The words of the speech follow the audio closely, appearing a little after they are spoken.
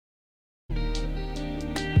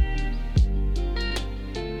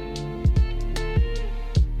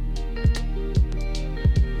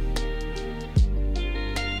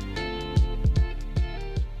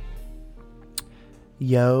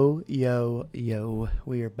Yo, yo, yo.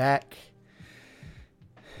 We are back.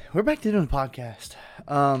 We're back to doing a podcast.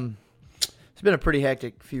 It's been a pretty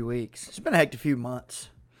hectic few weeks. It's been a hectic few months.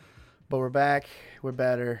 But we're back. We're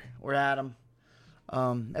better. We're at 'em.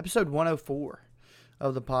 Episode 104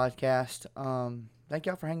 of the podcast. Thank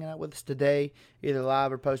y'all for hanging out with us today, either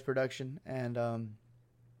live or post-production. And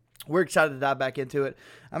we're excited to dive back into it.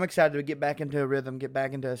 I'm excited to get back into a rhythm, get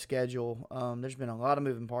back into a schedule. There's been a lot of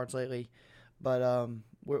moving parts lately. But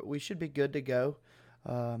we should be good to go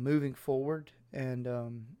moving forward and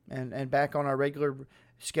back on our regular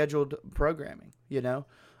scheduled programming, you know.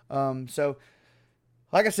 So,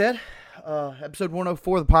 like I said, episode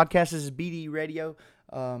 104 of the podcast this is BD Radio.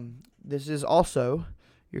 This is also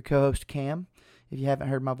your co-host, Cam. If you haven't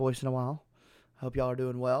heard my voice in a while, I hope y'all are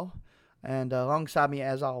doing well. And alongside me,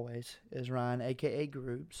 as always, is Ryan, a.k.a.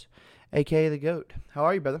 Grooves, a.k.a. The GOAT. How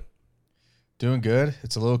are you, brother? Doing good.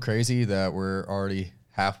 It's a little crazy that we're already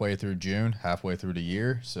halfway through June, halfway through the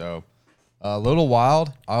year. So a little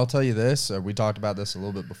wild. I'll tell you this. We talked about this a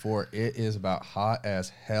little bit before. It is about hot as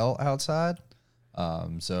hell outside.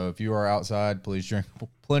 So if you are outside, please drink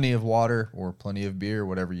plenty of water or plenty of beer,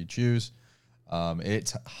 whatever you choose.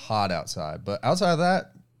 It's hot outside. But outside of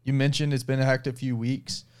that, you mentioned it's been a hectic few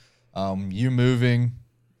weeks. You moving.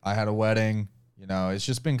 I had a wedding. You know, it's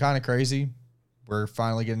just been kind of crazy. We're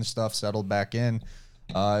finally getting stuff settled back in.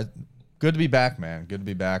 Good to be back, man. Good to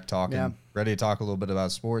be back talking. Yeah. Ready to talk a little bit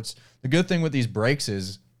about sports. The good thing with these breaks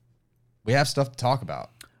is we have stuff to talk about.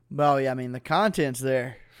 Well, yeah, I mean, the content's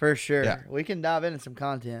there for sure. Yeah. We can dive into some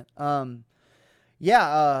content.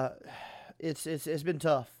 It's been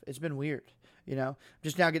tough. It's been weird, you know.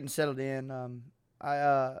 Just now getting settled in.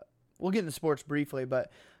 We'll get into sports briefly, but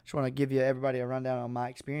I just want to give everybody a rundown on my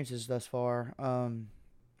experiences thus far.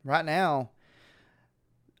 Right now,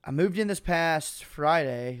 I moved in this past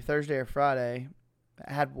Thursday or Friday.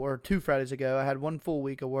 Or 2 Fridays ago. I had 1 full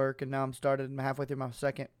week of work, and now I'm halfway through my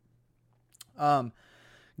second. Got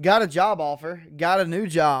a job offer. Got a new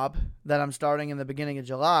job that I'm starting in the beginning of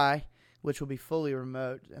July, which will be fully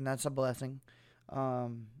remote, and that's a blessing.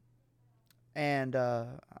 I'm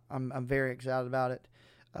very excited about it.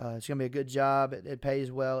 It's gonna be a good job. It pays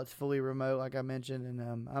well. It's fully remote, like I mentioned,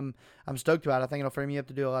 and I'm stoked about it. I think it'll free me up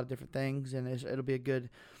to do a lot of different things, and it'll be a good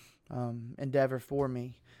endeavor for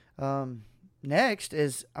me. Next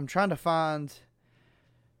is I'm trying to find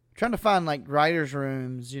like writers'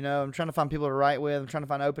 rooms. You know, I'm trying to find people to write with. I'm trying to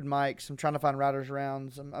find open mics. I'm trying to find writers'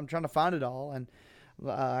 rounds. I'm trying to find it all. And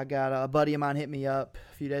I got a buddy of mine hit me up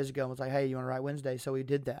a few days ago and was like, "Hey, you want to write Wednesday?" So we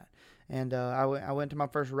did that. And I went to my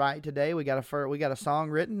first write today. We got a song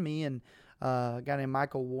written. Me and a guy named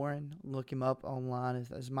Michael Warren. Look him up online.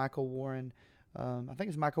 It's Michael Warren. I think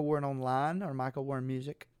it's Michael Warren Online or Michael Warren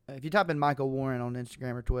Music. If you type in Michael Warren on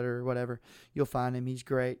Instagram or Twitter or whatever, you'll find him. He's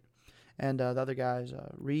great. And the other guy is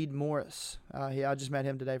Reed Morris. I just met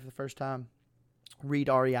him today for the first time. Reed,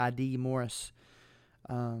 R-E-I-D, Morris.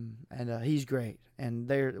 And he's great. And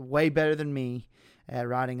they're way better than me at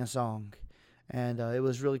writing a song. And it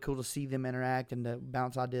was really cool to see them interact and to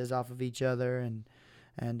bounce ideas off of each other. And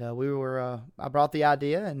I brought the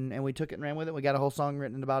idea and we took it and ran with it. We got a whole song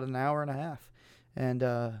written in about an hour and a half. And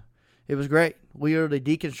it was great. We really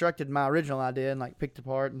deconstructed my original idea and like picked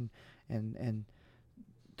apart and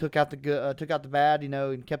took out the good, took out the bad, you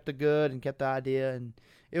know, and kept the good and kept the idea. And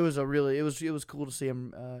it was cool to see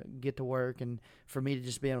them get to work, and for me to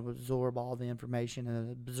just be able to absorb all the information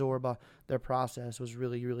and absorb their process was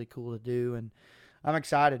really, really cool to do. And I'm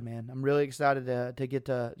excited, man. I'm really excited to get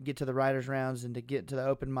to the writers' rounds and to get to the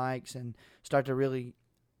open mics and start to really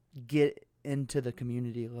get into the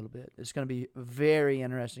community a little bit. It's going to be very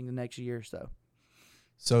interesting the next year or so.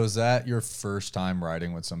 So is that your first time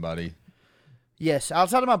writing with somebody? Yes,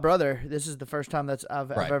 outside of my brother, this is the first time I've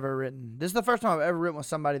ever written. This is the first time I've ever written with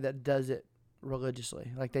somebody that does it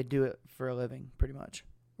religiously, like they do it for a living, pretty much,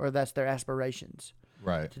 or that's their aspirations,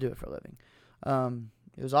 right? To do it for a living.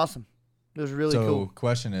 It was awesome. It was really cool. So,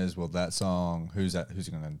 question is, will that song? Who's going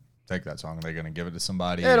to take that song? Are they going to give it to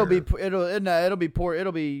somebody? It'll be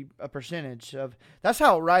a percentage of. That's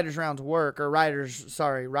how writers rounds work, or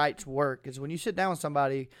rights work. Is when you sit down with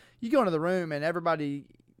somebody, you go into the room and everybody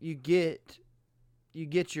you get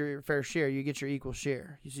your fair share. You get your equal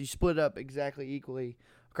share. You split up exactly equally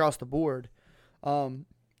across the board.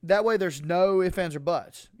 That way there's no ifs, ands, or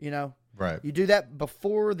buts, you know? Right. You do that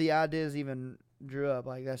before the ideas even drew up.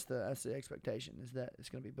 Like that's the expectation, is that it's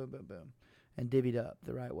going to be boom, boom, boom, and divvied up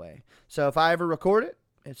the right way. So if I ever record it,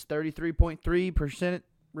 it's 33.3%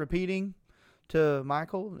 repeating to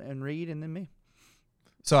Michael and Reed and then me.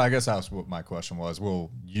 So I guess that's what my question was.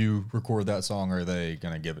 Will you record that song, or are they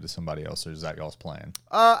going to give it to somebody else, or is that y'all's plan?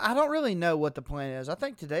 I don't really know what the plan is. I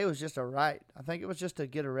think today was just a right. I think it was just to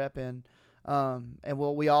get a rep in, and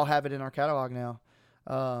we all have it in our catalog now,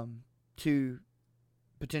 to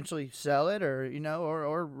potentially sell it or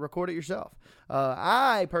or record it yourself.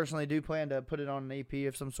 I personally do plan to put it on an EP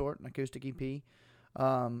of some sort, an acoustic EP,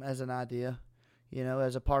 as an idea,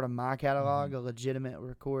 as a part of my catalog, a legitimate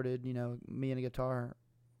recorded, me and a guitar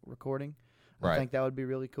recording. Right. I think that would be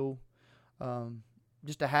really cool.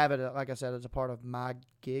 Just to have it, like I said, as a part of my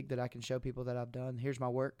gig that I can show people that I've done. Here's my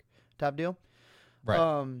work type deal. Right.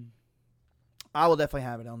 I will definitely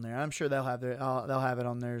have it on there. I'm sure they'll have it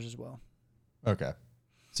on theirs as well. Okay.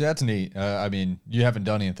 So that's neat. I mean, you haven't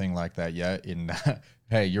done anything like that yet.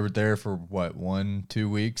 Hey, you were there for what, 1-2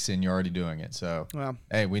 weeks, and you're already doing it. So,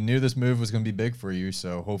 hey, we knew this move was going to be big for you.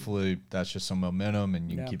 So hopefully that's just some momentum,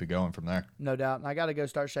 and you can keep it going from there. No doubt. And I got to go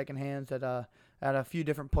start shaking hands at a few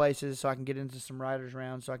different places, so I can get into some writers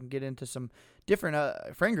rounds, so I can get into some different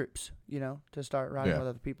friend groups, to start writing with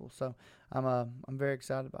other people. So I'm very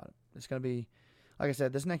excited about it. It's going to be, like I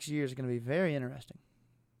said, this next year is going to be very interesting.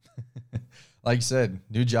 Like you said,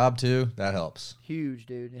 new job too. That helps. Huge,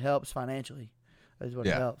 dude. It helps financially. Is what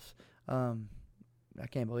it helps. I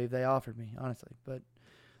can't believe they offered me, honestly, but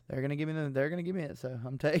they're gonna give me it, so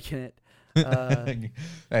I'm taking it.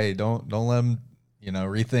 Hey, don't let them,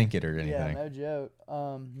 rethink it or anything. Yeah, no joke.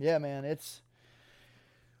 Yeah, man,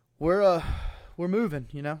 we're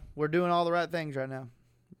moving. We're doing all the right things right now.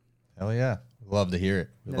 Hell yeah, love to hear it.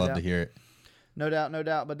 We love to hear it. No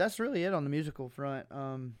doubt. But that's really it on the musical front.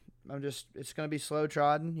 It's going to be slow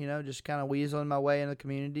trodden, just kind of weaseling my way in the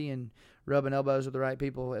community and rubbing elbows with the right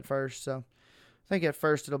people at first. So I think at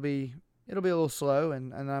first it'll be a little slow,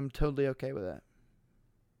 and I'm totally okay with that.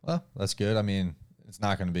 Well, that's good. I mean, it's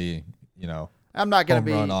not going to be, I'm not going to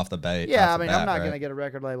be run off the bat. Yeah, I'm not going to get a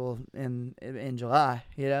record label in July.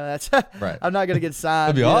 That's right. I'm not going to get signed.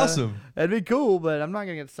 That'd be awesome. That'd be cool, but I'm not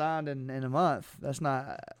going to get signed in a month. That's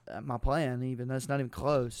not my plan. Even that's not even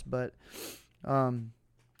close. But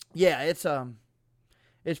yeah,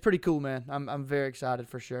 it's pretty cool, man. I'm very excited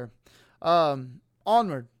for sure.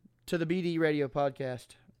 Onward to the BD Radio podcast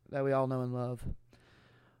that we all know and love.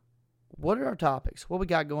 What are our topics? What we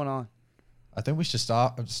got going on? I think we should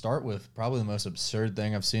start with probably the most absurd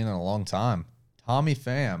thing I've seen in a long time. Tommy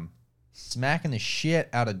Pham smacking the shit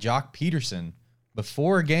out of Jock Peterson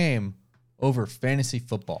before a game over fantasy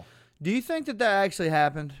football. Do you think that actually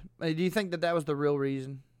happened? Do you think that was the real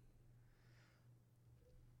reason?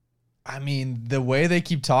 I mean, the way they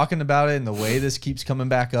keep talking about it and the way this keeps coming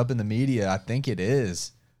back up in the media, I think it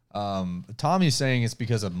is. Tommy's saying it's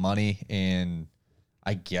because of money, and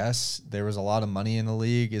I guess there was a lot of money in the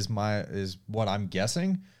league is what I'm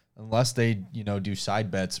guessing, unless they, do side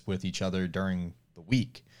bets with each other during the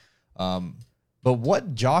week. But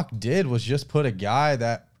what Jock did was just put a guy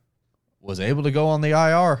that was able to go on the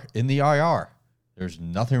IR in the IR. There's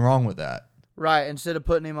nothing wrong with that. Right, instead of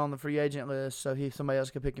putting him on the free agent list so somebody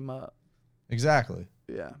else could pick him up. Exactly.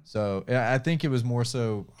 Yeah. So I think it was more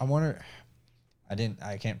so,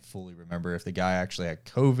 I can't fully remember if the guy actually had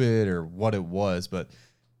COVID or what it was, but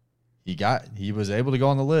he was able to go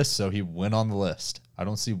on the list, so he went on the list. I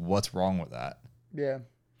don't see what's wrong with that. Yeah.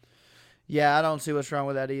 Yeah, I don't see what's wrong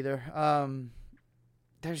with that either.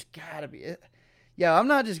 There's gotta be. Yeah, I'm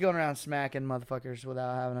not just going around smacking motherfuckers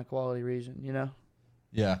without having a quality reason,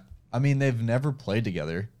 Yeah. I mean, they've never played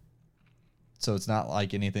together, so it's not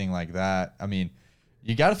like anything like that. I mean,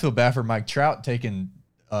 you got to feel bad for Mike Trout taking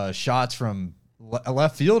shots from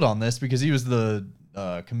left field on this because he was the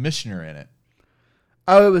commissioner in it.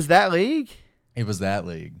 Oh, it was that league? It was that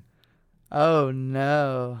league. Oh,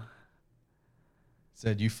 no.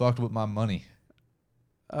 Said, you fucked with my money.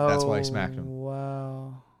 Oh, that's why he smacked him.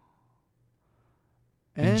 Wow.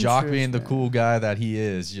 And Jock, being the cool guy that he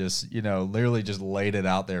is, just, literally just laid it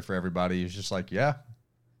out there for everybody. He was just like, yeah,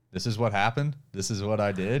 this is what happened. This is what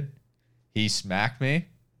I did. He smacked me.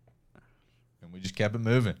 And we just kept it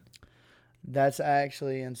moving. That's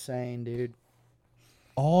actually insane, dude.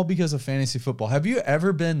 All because of fantasy football. Have you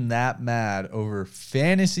ever been that mad over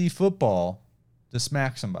fantasy football to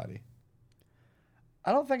smack somebody?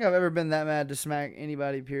 I don't think I've ever been that mad to smack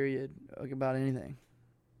anybody, period, about anything.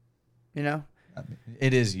 I mean,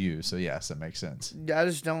 it is you, so yes, that makes sense. I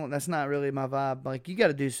just don't. That's not really my vibe. Like, you got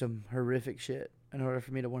to do some horrific shit in order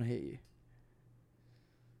for me to want to hit you.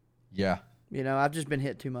 Yeah. I've just been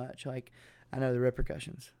hit too much. Like, I know the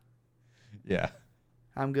repercussions. Yeah.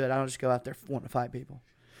 I'm good. I don't just go out there wanting to fight people.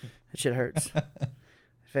 That shit hurts.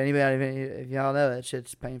 if y'all know, that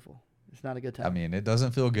shit's painful. It's not a good time. I mean, it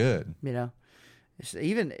doesn't feel good. It's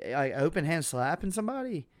even like open hand slapping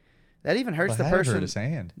somebody. That even hurts the That person. hurt his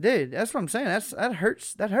hand. Dude, that's what I'm saying. That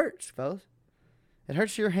hurts. That hurts, fellas. It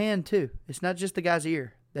hurts your hand too. It's not just the guy's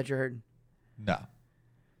ear that you're hurting. No.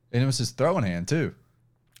 And it was his throwing hand too.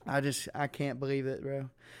 I can't believe it, bro.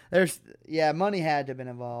 Money had to have been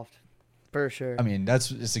involved, for sure. I mean,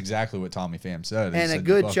 that's exactly what Tommy Pham said. He And said, a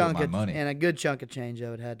good "You fuck chunk with of my money." and a good chunk of change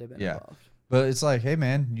of it had to have been Yeah. involved. But it's like, hey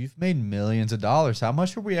man, you've made millions of dollars. How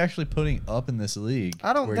much are we actually putting up in this league?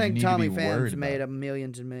 I don't where you think need to Tommy be Pham's worried made about?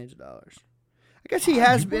 millions and millions of dollars. I guess he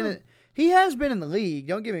has been. He has been in the league.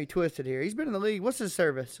 Don't get me twisted here. He's been in the league. What's his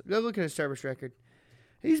service? Go look at his service record.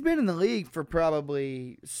 He's been in the league for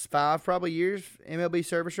probably 5 years. MLB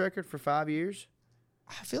service record for 5 years.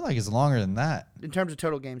 I feel like it's longer than that. In terms of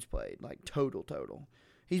total games played, like total.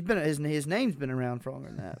 He's been his name's been around for longer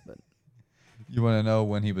than that. But You want to know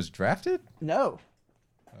when he was drafted? no.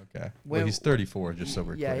 Okay. Well, he's 34, just so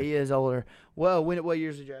we're Yeah, clear. he is older. Well, what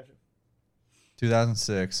years did he drafted?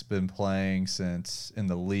 2006, been playing in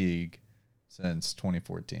the league since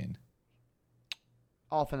 2014.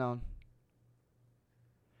 Off and on.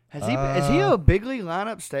 Is he a big league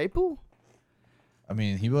lineup staple? I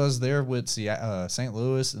mean, he was there with St.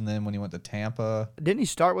 Louis, and then when he went to Tampa. Didn't he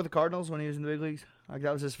start with the Cardinals when he was in the big leagues? Like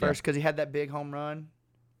that was his first because he had that big home run.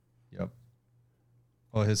 Yep.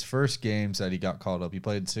 Well, his first games that he got called up, he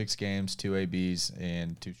played 6 games, 2 ABs,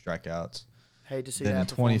 and 2 strikeouts. Hate to see Then that. in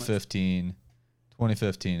 2015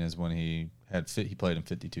 is when he played in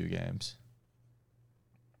 52 games.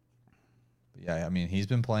 But yeah, I mean, he's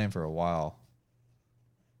been playing for a while.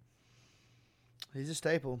 He's a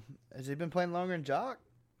staple. Has he been playing longer than Jock?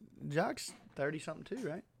 Jock's 30-something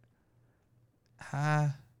too,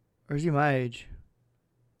 right? Or is he my age?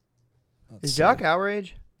 Is Jock our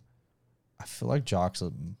age? I feel like Jock's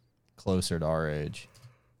closer to our age.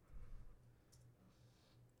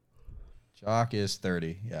 Jock is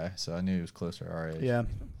 30, yeah. So I knew he was closer to our age. Yeah.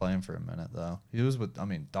 He's been playing for a minute though. He was with,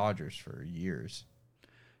 Dodgers for years.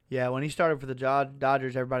 Yeah, when he started for the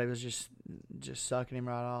Dodgers, everybody was just sucking him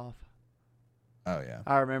right off. Oh yeah.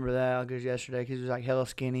 I remember that because yesterday, because he was like hella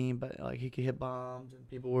skinny, but like he could hit bombs, and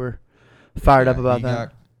people were fired up about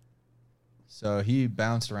that. So he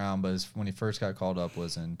bounced around, but when he first got called up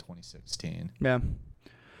was in 2016. Yeah.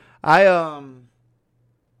 I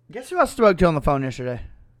guess who I spoke to on the phone yesterday?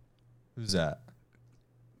 Who's that?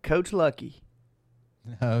 Coach Lucky.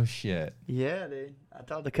 Oh shit. Yeah, dude. I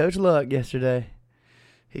talked to Coach Luck yesterday.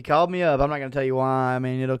 He called me up. I'm not gonna tell you why. I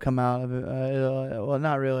mean, it'll come out of it. Well,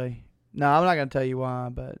 not really. No, I'm not gonna tell you why,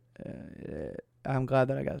 but I'm glad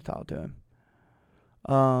that I got to talk to him.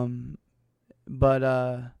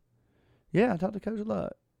 Yeah, I talked to Coach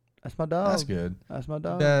Luck. That's my dog. That's good. That's my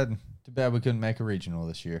dog. Too bad we couldn't make a regional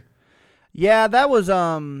this year. Yeah, that was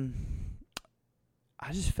I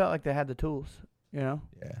just felt like they had the tools, you know?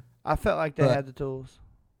 Yeah. I felt like they had the tools.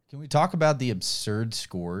 Can we talk about the absurd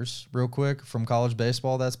scores real quick from college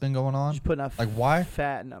baseball that's been going on? Just putting up why?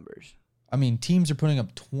 Fat numbers. I mean, teams are putting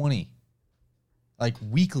up 20,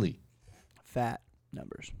 weekly. Fat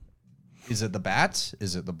numbers. Is it the bats?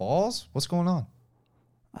 Is it the balls? What's going on?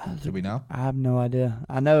 Do we know? I have no idea.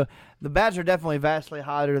 I know the bats are definitely vastly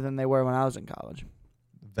hotter than they were when I was in college.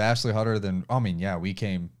 Vastly hotter than, we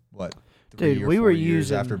came, 3 Dude, or we 4 were years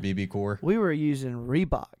using after BB Core? We were using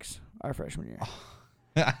Reeboks our freshman year.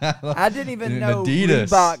 I didn't even know Adidas.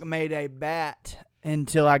 Reebok made a bat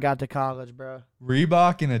until I got to college, bro.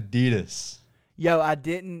 Reebok and Adidas. Yo, I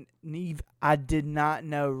did not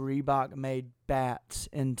know Reebok made bats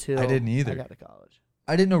until I didn't either. I got to college.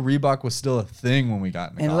 I didn't know Reebok was still a thing when we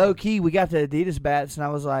got into And college. low key, we got the Adidas bats, and I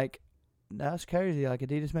was like, "That's crazy! Like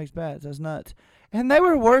Adidas makes bats. That's nuts." And they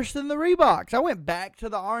were worse than the Reeboks. I went back to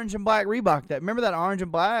the orange and black Reebok. Remember that orange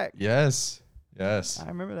and black? Yes. I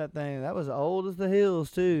remember that thing. That was old as the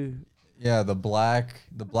hills too. Yeah, the black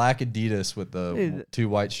Adidas with the 2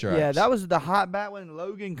 white stripes. Yeah, that was the hot bat when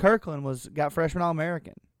Logan Kirkland got freshman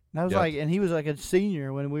All-American. That was and he was like a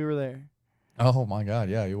senior when we were there. Oh my God,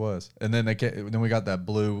 yeah, he was. And then we got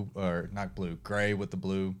that gray with the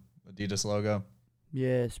blue Adidas logo.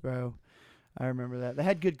 Yes, bro. I remember that. They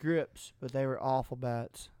had good grips, but they were awful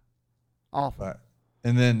bats. Awful.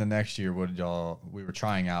 And then the next year, we were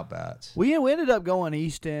trying out bats. We ended up going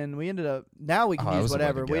Easton. Now we can use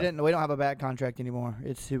whatever. We don't have a bat contract anymore.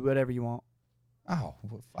 It's whatever you want. Oh,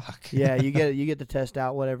 well, fuck. Yeah, you get to test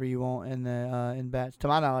out whatever you want in bats. To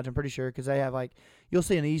my knowledge, I'm pretty sure because they have you'll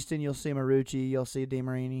see an Easton, you'll see a Marucci, you'll see a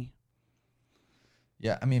DeMarini.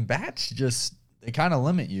 Yeah, I mean bats they kind of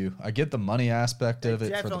limit you. I get the money aspect of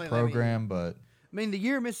it for the program, but I mean, the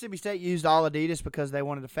year Mississippi State used all Adidas because they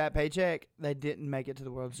wanted a fat paycheck, they didn't make it to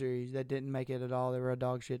the World Series. They didn't make it at all. They were a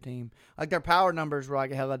dog shit team. Like, their power numbers were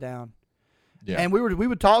like hella down. Yeah. And we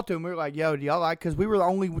would talk to them. We were like, yo, do y'all like, because we were the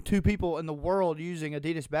only two people in the world using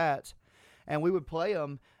Adidas bats. And we would play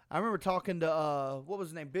them. I remember talking to, what was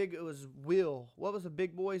his name? It was Will. What was the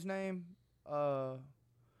big boy's name? The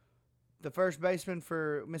first baseman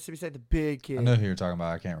for Mississippi State, the big kid. I know who you're talking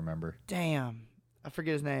about. I can't remember. Damn. I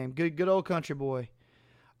forget his name. Good old country boy.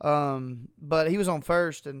 But he was on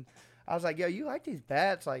first, and I was like, yo, you like these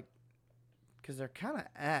bats? Like, because they're kind of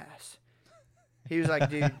ass. He was like,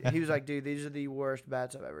 dude, these are the worst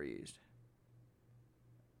bats I've ever used.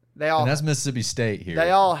 And that's Mississippi State here.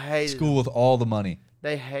 They all hated school with all the money.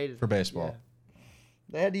 They hated for baseball. Yeah.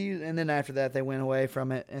 They had to use, and then after that, they went away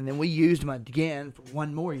from it, and then we used them again for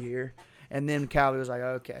one more year, and then Calvi was like,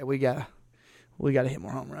 okay, we gotta hit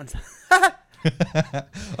more home runs. All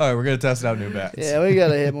right, we're gonna test out new bats. Yeah, we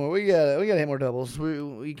gotta hit more. We gotta hit more doubles.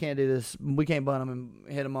 We can't do this. We can't bunt them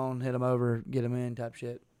and hit them over, get them in type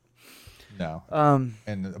shit. No.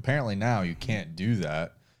 And apparently now you can't do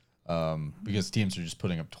that because teams are just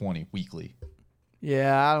putting up 20 weekly.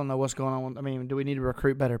 Yeah, I don't know what's going on. I mean, do we need to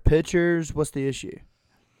recruit better pitchers? What's the issue?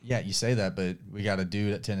 Yeah, you say that, but we got a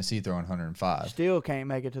dude at Tennessee throwing 105. Still can't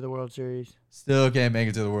make it to the World Series. Still can't make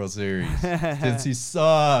it to the World Series. Tennessee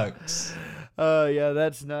sucks. Oh, yeah,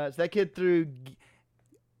 that's nuts. That kid threw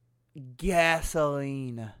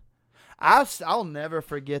gasoline. I'll never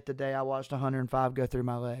forget the day I watched 105 go through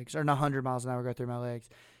my legs, or 100 miles an hour go through my legs.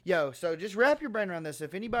 Yo, so just wrap your brain around this.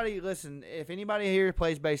 If anybody here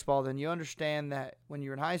plays baseball, then you understand that when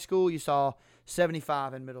you're in high school, you saw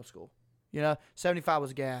 75 in middle school. 75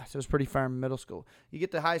 was gas. It was pretty firm in middle school. You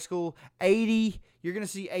get to high school, 80, you're going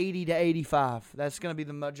to see 80 to 85. That's going to be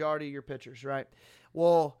the majority of your pitchers, right?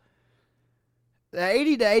 Well, the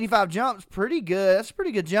 80 to 85 jump's pretty good. That's a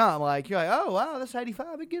pretty good jump. Like, you're like, oh, wow, that's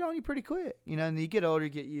 85. It get on you pretty quick. And you get older, you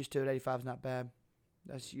get used to it. 85's not bad.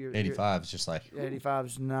 That's 85 is just like 85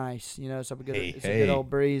 is nice. It's a good old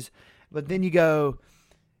breeze. But then you go,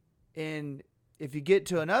 and if you get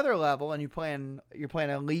to another level and you're playing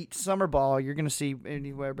elite summer ball, you're going to see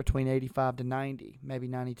anywhere between 85 to 90, maybe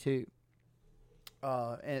 92.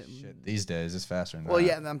 Shit, these days it's faster than that. Well,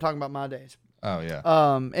 yeah, I'm talking about my days. Oh yeah.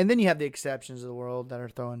 And then you have the exceptions of the world that are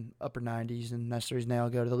throwing upper 90s, and that's the reason they'll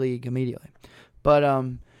go to the league immediately. But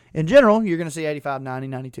in general, you're going to see 85, 90,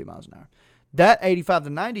 92 miles an hour. That 85 to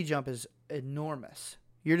 90 jump is enormous.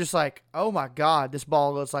 You're just like, oh my God, this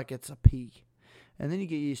ball looks like it's a pea. And then you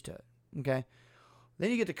get used to it. Okay.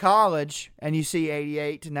 Then you get to college and you see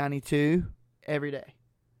 88 to 92 every day.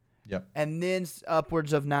 Yep. And then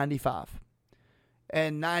upwards of 95.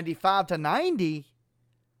 And 95 to 90,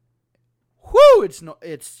 whoo,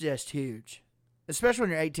 it's just huge. Especially when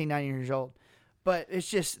you're 18, 19 years old. But it's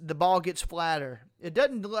just the ball gets flatter. It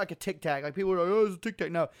doesn't look like a tic-tac. Like people are like, oh, it's a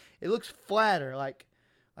tic-tac. No, it looks flatter. Like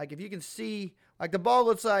if you can see, like the ball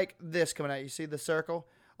looks like this coming out. You see the circle?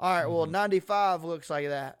 All right, well, 95 looks like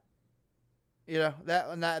that.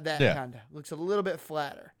 That yeah. kind of looks a little bit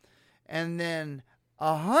flatter. And then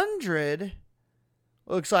 100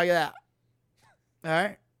 looks like that. All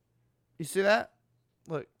right? You see that?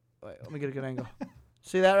 Look, wait, let me get a good angle.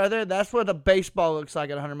 See that right there? That's what a baseball looks like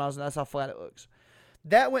at 100 miles an hour. That's how flat it looks.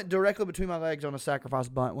 That went directly between my legs on a sacrifice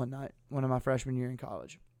bunt one night, one of my freshman year in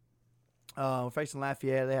college. We're facing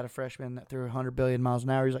Lafayette. They had a freshman that threw 100 billion miles an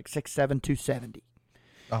hour. He was like 6'7", 270.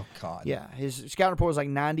 Oh, God. Yeah, his scouting report was like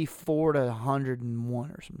 94 to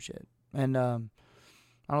 101 or some shit. And I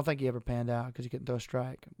don't think he ever panned out because he couldn't throw a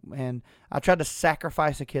strike. And I tried to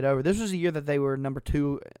sacrifice a kid over. This was the year that they were number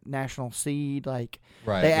 2 national seed. Like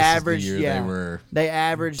right, they averaged, they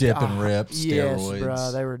averaged dip and rip steroids. Yes,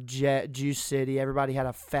 bro. They were Juice City. Everybody had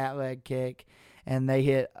a fat leg kick, and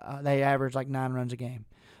they averaged like 9 runs a game.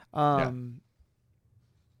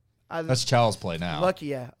 That's child's play now.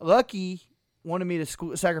 Lucky wanted me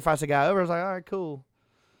to sacrifice a guy over. I was like, all right, cool.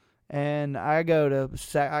 And I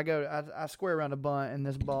square around a bunt, and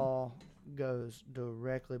this ball goes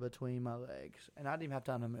directly between my legs, and I didn't even have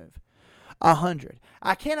time to move. 100.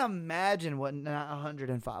 I can't imagine what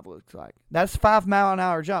 105 looks like. That's 5 mile an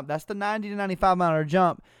hour jump. That's the 90 to 95 mile an hour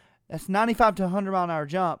jump. That's 95 to 100 mile an hour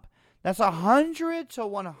jump. That's 100 to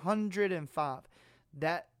 105.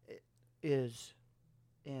 That is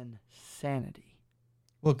insanity.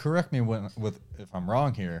 Well, correct me if I'm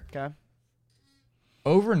wrong here. Okay.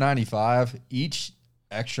 Over 95, each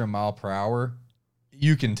extra mile per hour,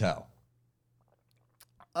 you can tell.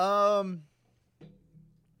 I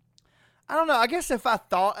don't know. I guess if I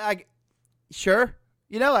thought, sure.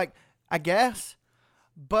 I guess.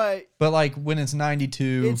 But like when it's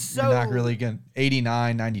 92, It's you're not so- really going to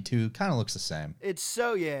 89, 92, kind of looks the same. it's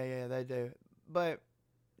so yeah, they do. But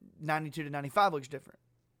 92 to 95 looks different.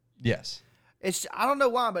 Yes. It's I don't know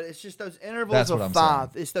why, but it's just those intervals That's of what I'm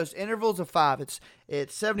 5. It's those intervals of 5.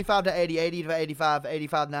 It's 75 to 80, 80 to 85,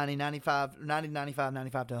 85 to 90, 95, 90 to 95,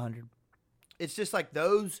 95 to 100. It's just like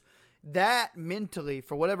those that mentally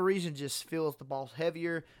for whatever reason just feels the ball's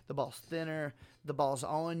heavier, the ball's thinner, the ball's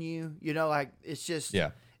on you. You know, like it's just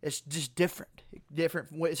It's just different.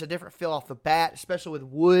 It's a different feel off the bat, especially with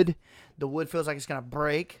wood. The wood feels like it's going to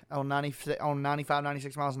break on 95,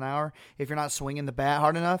 96 miles an hour if you're not swinging the bat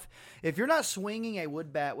hard enough. If you're not swinging a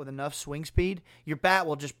wood bat with enough swing speed, your bat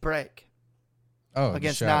will just break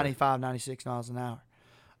against 95, 96 miles an hour.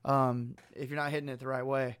 If you're not hitting it the right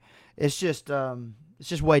way, it's just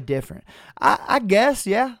way different. I guess,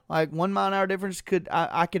 yeah, like 1 mile an hour difference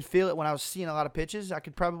I could feel it when I was seeing a lot of pitches. I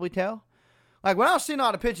could probably tell. Like, when I was seeing a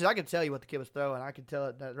lot of pitches, I could tell you what the kid was throwing. I could tell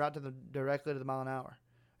it right directly to the mile an hour,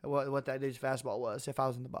 what that dude's fastball was if I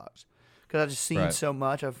was in the box. Because I just seen so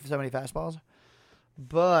much of so many fastballs.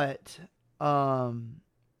 But the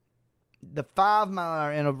 5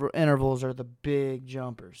 mile an hour intervals are the big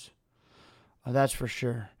jumpers. That's for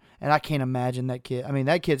sure. And I can't imagine that kid. I mean,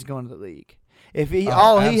 that kid's going to the league. If he he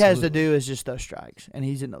has to do is just throw strikes, and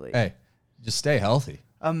he's in the league. Hey, just stay healthy.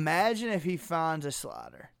 Imagine if he finds a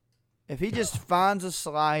slider. If he just finds a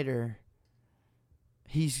slider,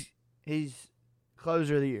 he's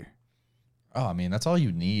closer of the year. Oh, I mean, that's all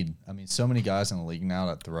you need. I mean, so many guys in the league now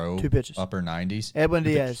that throw 2 pitches. upper 90s. Edwin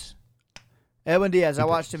Diaz. Edwin Diaz. I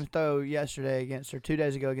watched pitches. him throw yesterday 2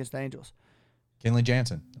 days ago against the Angels. Kenley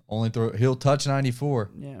Jansen he'll touch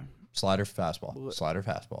 94. Yeah. Slider fastball. Slider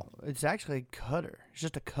fastball. It's actually a cutter. It's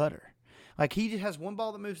just a cutter. Like, he just has one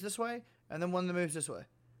ball that moves this way and then one that moves this way.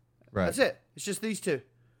 Right. That's it. It's just these two.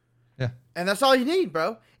 Yeah. And that's all you need,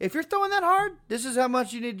 bro. If you're throwing that hard, this is how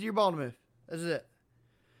much you need your ball to move. This is it.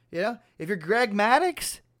 You know? If you're Greg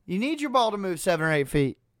Maddux, you need your ball to move 7 or 8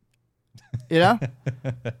 feet. You know?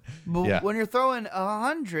 But when you're throwing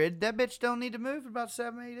 100, that bitch don't need to move about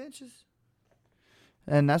 7, 8 inches.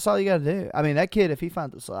 And that's all you got to do. I mean, that kid, if he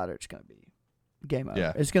finds the slider, it's going to be game over.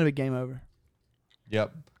 Yeah. It's going to be game over.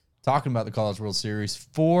 Yep. Talking about the College World Series,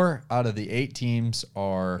 4 out of the 8 teams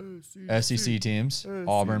are SEC teams.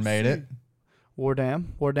 Auburn made it. Wardam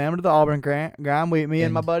to the Auburn grind. Me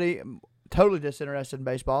and my buddy, totally disinterested in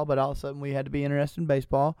baseball, but all of a sudden we had to be interested in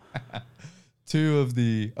baseball. 2 of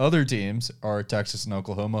the other teams are Texas and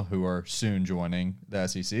Oklahoma, who are soon joining the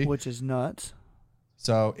SEC. Which is nuts.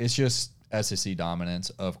 So it's just SEC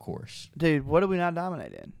dominance, of course. Dude, what do we not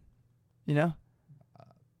dominate in? You know?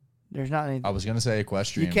 There's not anything. I was going to say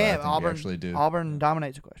equestrian, You can't. but I think Auburn we actually do. Auburn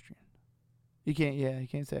dominates equestrian. You can't. Yeah, you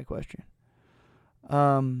can't say equestrian.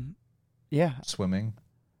 Yeah. Swimming.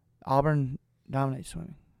 Auburn dominates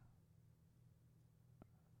swimming.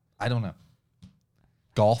 I don't know.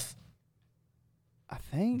 Golf. I I'm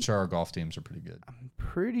think. sure our golf teams are pretty good. I'm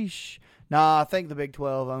pretty Nah, I think the Big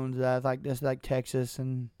 12 owns that. Like this, like Texas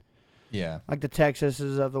and Yeah. like the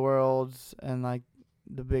Texases of the world, and like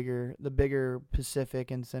the bigger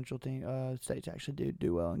Pacific and Central states actually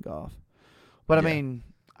do well in golf. But I mean,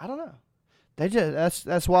 I don't know. They just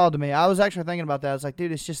that's wild to me. I was actually thinking about that. I was like,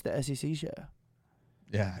 dude, it's just the SEC show.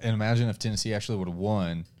 Yeah. And imagine if Tennessee actually would have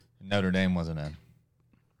won and Notre Dame wasn't in.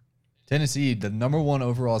 Tennessee, the number 1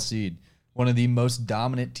 overall seed, one of the most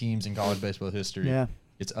dominant teams in college baseball history,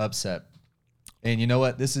 gets upset. And you know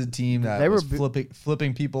what? This is a team that was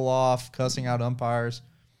flipping people off, cussing out umpires.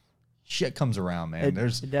 Shit comes around, man.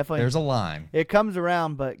 There's a line. It comes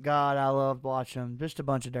around, but God, I loved watching them. Just a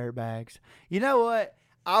bunch of dirtbags. You know what?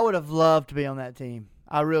 I would have loved to be on that team.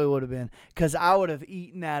 I really would have been, because I would have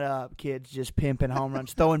eaten that up. Kids just pimping home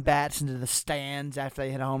runs, throwing bats into the stands after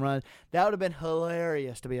they hit a home run. That would have been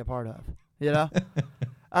hilarious to be a part of. You know?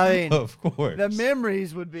 I mean, of course, the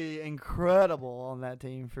memories would be incredible on that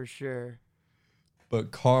team for sure.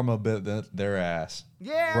 But karma bit their ass.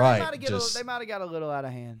 Yeah, right. They might have got a little out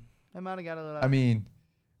of hand. I mean,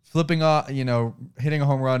 flipping off, hitting a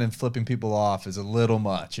home run and flipping people off is a little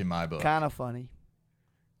much in my book. Kind of funny.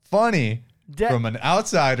 Funny from an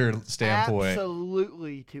outsider standpoint.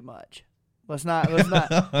 Absolutely too much. Let's not.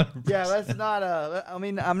 Yeah, let's not. I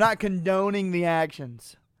mean, I'm not condoning the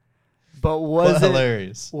actions, but was it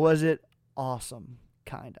hilarious? Was it awesome?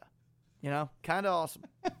 Kinda. Kinda awesome.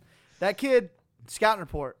 That kid, scouting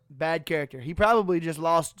report, bad character. He probably just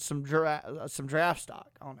lost some draft stock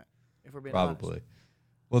on it. If we're being honest.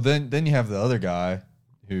 Well, then you have the other guy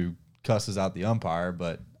who cusses out the umpire,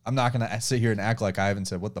 but I'm not gonna sit here and act like I haven't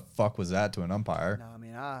said what the fuck was that to an umpire. No, I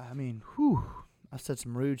mean, I said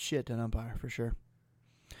some rude shit to an umpire for sure.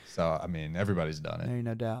 So, I mean, everybody's done it. There ain't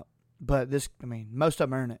no doubt. But most of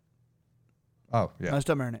them earn it. Oh, yeah. Most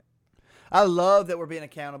of them earn it. I love that we're being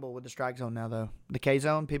accountable with the strike zone now, though. The K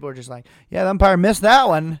zone, people are just like, yeah, the umpire missed that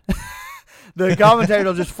one. The commentator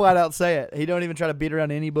will just flat out say it. He don't even try to beat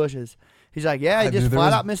around any bushes. He's like, yeah, he just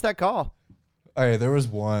flat out missed that call. Hey, there was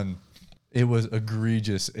one. It was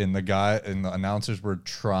egregious, and the announcers were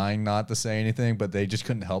trying not to say anything, but they just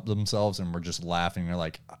couldn't help themselves and were just laughing. They're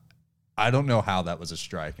like, I don't know how that was a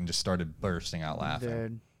strike, and just started bursting out laughing.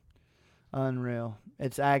 Dude, unreal.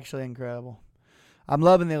 It's actually incredible. I'm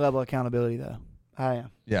loving the level of accountability, though. I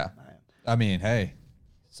am. Yeah. I mean, hey,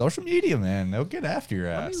 social media, man, they'll get after your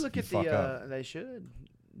ass. Let me look at they should.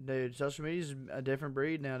 Dude, social media's a different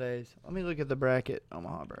breed nowadays. Let me look at the bracket,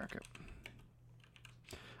 Omaha bracket.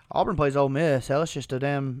 Auburn plays Ole Miss. Hell, it's just a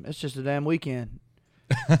damn weekend.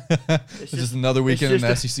 It's just another weekend in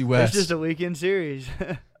the SEC West. It's just a weekend series.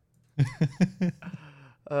 What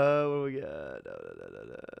do we got?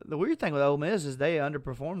 The weird thing with Ole Miss is they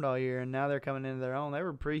underperformed all year, and now they're coming into their own. They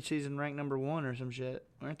were preseason ranked number 1 or some shit,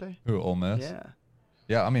 weren't they? Who, Ole Miss? Yeah.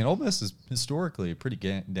 Yeah, I mean, Ole Miss is historically a pretty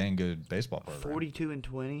dang good baseball program.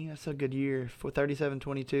 42-20. That's a good year. For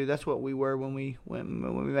 37-22. That's what we were when we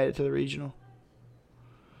made it to the regional.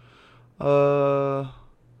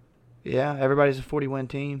 Yeah, everybody's a 40-win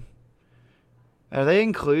team. Are they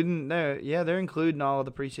including? They're including all of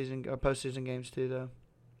the preseason or postseason games too, though.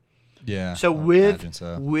 Yeah. So with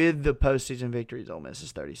the postseason victories, Ole Miss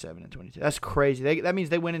is 37-22. That's crazy. That means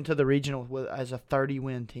they went into the regional as a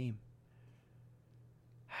 30-win team.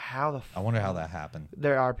 I wonder how that happened.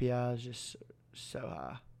 Their RPI is just so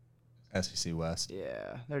high. SEC West.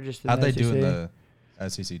 Yeah, they're just. How'd they do in the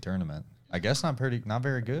SEC tournament? I guess not very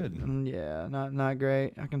good. Yeah, not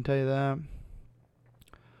great. I can tell you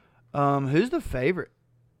that. Who's the favorite?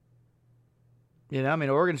 You know, I mean,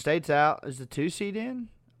 Oregon State's out. Is the 2 seed in?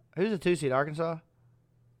 Who's the 2 seed? Arkansas?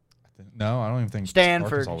 No, I don't even think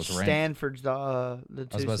Stanford. Arkansas was ranked. Stanford's the 2 seed.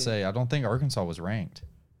 I was about to say, I don't think Arkansas was ranked.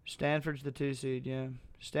 Stanford's the 2 seed, yeah.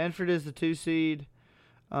 Stanford is the 2 seed.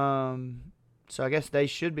 So I guess they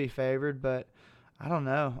should be favored, but I don't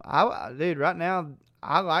know. Dude, right now,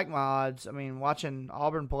 I like my odds. I mean, watching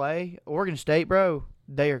Auburn play, Oregon State, bro,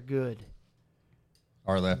 they are good.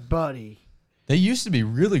 Are they? Buddy. They used to be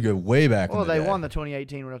really good way back in the day. Well, they won the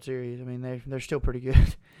 2018 World Series. I mean, they're still pretty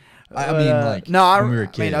good. I mean, like, when we were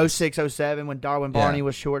kids. I mean, 06, 07, when Darwin Barney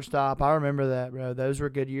was shortstop. I remember that, bro. Those were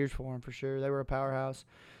good years for them, for sure. They were a powerhouse.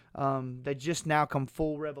 They just now come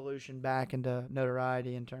full revolution back into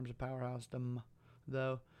notoriety in terms of powerhouse,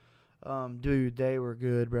 though. Dude, they were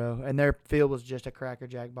good, bro. And their field was just a Cracker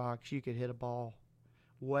Jack box. You could hit a ball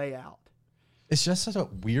way out. It's just such a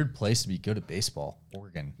weird place to be good at baseball,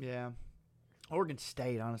 Oregon. Yeah. Oregon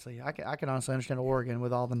State, honestly. I can honestly understand Oregon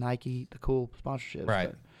with all the Nike, the cool sponsorships.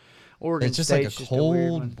 Right. Oregon it's just State's like a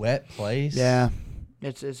cold, wet place. Yeah.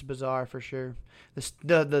 It's bizarre for sure.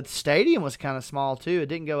 The stadium was kind of small, too. It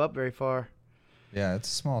didn't go up very far. Yeah, it's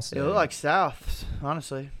a small stadium. It looked like South,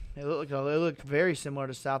 honestly. It looked very similar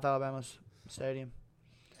to South Alabama's stadium.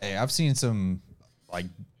 Hey, I've seen some like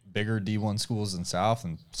bigger D1 schools in South,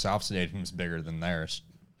 and South Stadium's bigger than theirs.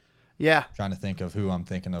 Yeah. Trying to think of who I'm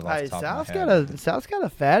thinking of off the top of my head. South's got a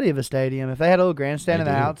fatty of a stadium. If they had a little grandstand on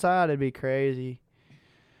the outside, it'd be crazy.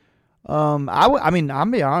 I mean,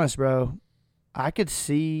 I'm be honest, bro. I could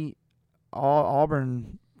see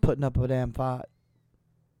Auburn putting up a damn fight.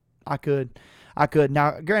 I could.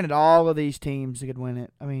 Now, granted, all of these teams could win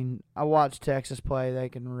it. I mean, I watched Texas play. They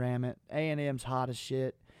can ram it. A&M's hot as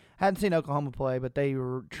shit. Hadn't seen Oklahoma play, but they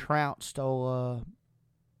trounced who'd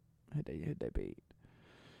they beat?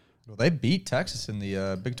 Well, they beat Texas in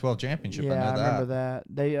the Big 12 championship. Yeah, I remember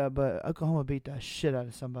that. But Oklahoma beat the shit out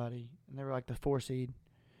of somebody, and they were like the 4 seed.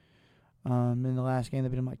 In the last game, they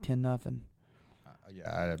beat them like 10-0. Yeah,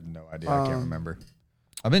 I have no idea. I can't remember.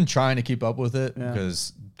 I've been trying to keep up with it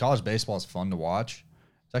because college baseball is fun to watch.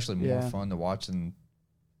 It's actually more fun to watch than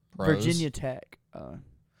pros. Virginia Tech.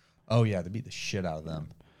 Oh, yeah, they beat the shit out of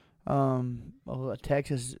them.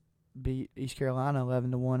 Texas beat East Carolina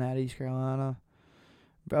 11-1 at East Carolina.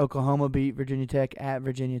 Oklahoma beat Virginia Tech at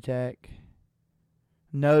Virginia Tech.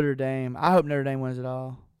 Notre Dame. I hope Notre Dame wins it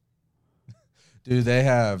all. Dude, they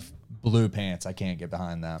have blue pants. I can't get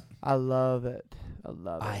behind that. I love it.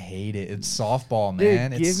 I hate it. It's softball,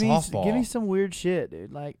 man. Dude, it's softball. Give me some weird shit,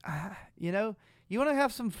 dude. Like, you know, you want to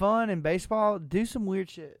have some fun in baseball, do some weird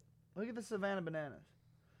shit. Look at the Savannah Bananas.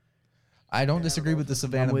 I don't disagree with the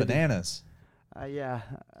Savannah Bananas. Yeah,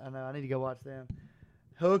 I know. I need to go watch them.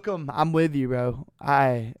 Hook 'em. I'm with you, bro.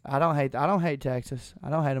 I don't hate Texas.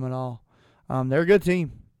 I don't hate them at all. They're a good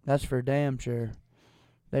team. That's for damn sure.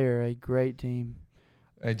 They are a great team.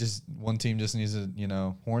 One team just needs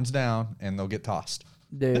to, horns down, and they'll get tossed.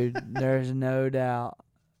 Dude, there's no doubt.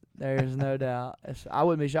 There's no doubt. I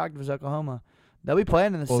wouldn't be shocked if it was Oklahoma. They'll be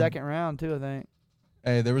playing in the second round, too, I think.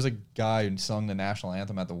 Hey, there was a guy who sung the national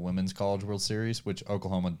anthem at the Women's College World Series, which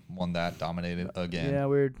Oklahoma won that, dominated again. Yeah,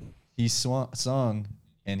 weird. He sung,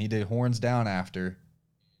 and he did horns down after,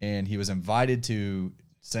 and he was invited to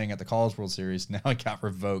sing at the College World Series. Now he got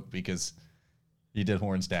revoked because he did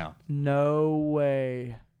horns down. No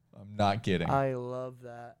way. I'm not kidding. I love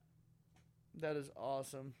that. That is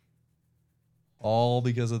awesome. All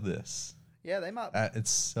because of this. Yeah, they might. It's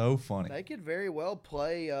so funny. They could very well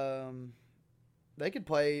play. They could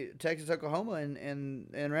play Texas Oklahoma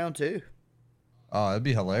in round 2. Oh, it'd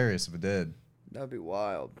be hilarious if it did. That would be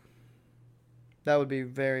wild. That would be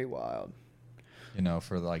very wild.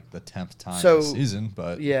 For like the 10th time this season,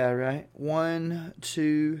 but yeah, right. 1,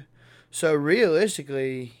 2. So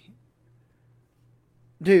realistically,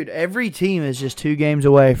 dude, every team is just 2 games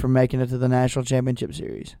away from making it to the National Championship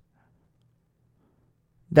Series.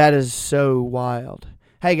 That is so wild.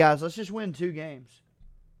 Hey, guys, let's just win 2 games.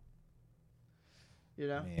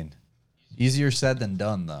 I mean, easier said than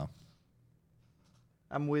done, though.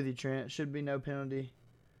 I'm with you, Trent. Should be no penalty.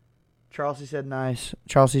 Charlesy said nice.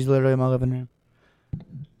 Charlesy's literally in my living room.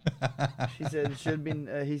 She said it should be.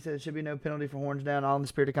 He said it should be no penalty for horns down, all in the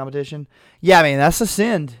spirit of competition. Yeah, I mean, that's a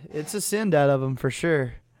send. It's a send out of them for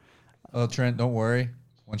sure. Oh, Trent, don't worry.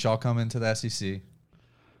 Once y'all come into the SEC,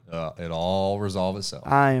 it all resolve itself.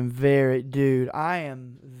 I am in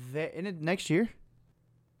it next year?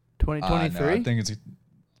 2023? No, I think it's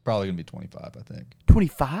probably going to be 25, I think.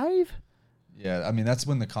 25? Yeah, I mean, that's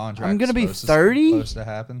when the contract I'm going to be 30? Supposed to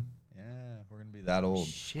happen. Yeah, we're going to be that old.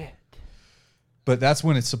 Shit. But that's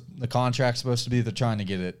when the contract's supposed to be. They're trying to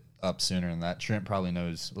get it up sooner than that. Trent probably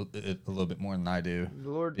knows it a little bit more than I do,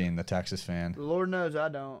 being the Texas fan. The Lord knows I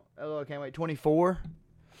don't. I can't wait. 24?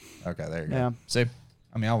 Okay, there you go. Yeah. See,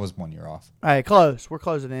 I mean, I was 1 year off. All right, close. We're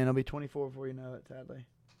closing in. It'll be 24 before you know it, sadly.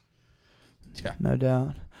 Yeah. No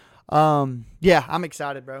doubt. Yeah, I'm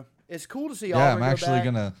excited, bro. It's cool to see Auburn I'm actually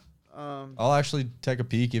go back. I'll actually take a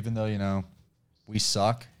peek, even though, we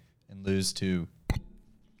suck and lose to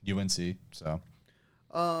UNC, so.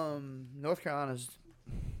 North Carolina's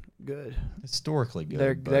good. Historically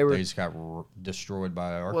good. They just got destroyed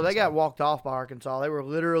by Arkansas. Well, they got walked off by Arkansas. They were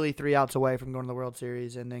literally 3 outs away from going to the World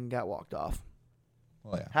Series and then got walked off.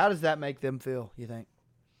 Well, yeah. How does that make them feel, you think?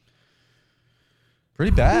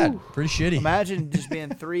 Pretty bad. Pretty shitty. Imagine just being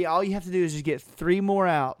 3. All you have to do is just get 3 more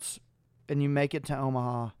outs and you make it to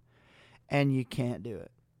Omaha and you can't do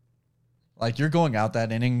it. Like, you're going out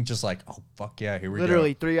that inning just like, oh, fuck yeah, here we go.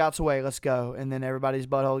 Literally 3 outs away, let's go. And then everybody's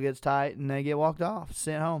butthole gets tight and they get walked off,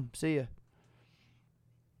 sent home. See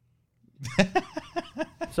ya.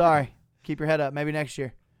 Sorry. Keep your head up. Maybe next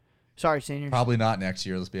year. Sorry, seniors. Probably not next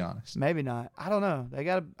year, let's be honest. Maybe not. I don't know. They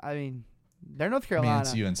got to, they're North Carolina.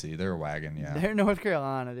 I mean, it's UNC. They're a wagon, yeah. They're North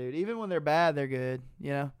Carolina, dude. Even when they're bad, they're good,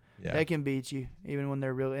 Yeah. They can beat you, even when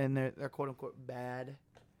they're real and they're quote-unquote bad.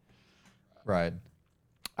 Right.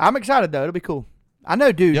 I'm excited, though. It'll be cool. I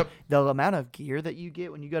know, dude, Yep. the amount of gear that you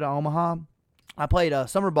get when you go to Omaha. I played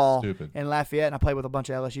summer ball in Lafayette, and I played with a bunch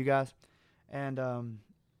of LSU guys. And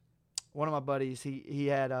one of my buddies, he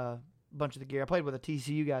had a bunch of the gear. I played with a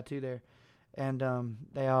TCU guy, too, there. And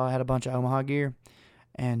they all had a bunch of Omaha gear.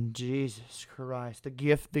 And Jesus Christ,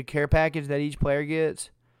 the care package that each player gets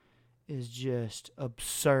is just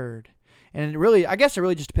absurd. And I guess it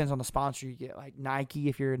really just depends on the sponsor you get. Like Nike,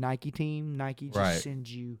 if you're a Nike team, Nike just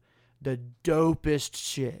sends you the dopest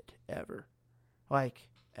shit ever. Like,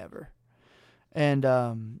 ever. And,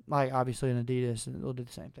 obviously an Adidas, and they'll do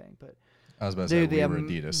the same thing. But I was about to say, we were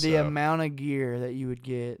Adidas. The amount of gear that you would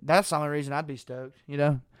get, that's the only reason I'd be stoked, I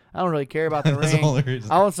don't really care about the That's ring. the only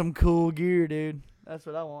reason. I want some cool gear, dude. That's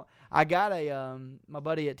what I want. I got my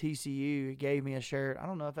buddy at TCU gave me a shirt. I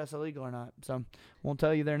don't know if that's illegal or not, so won't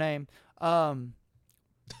tell you their name.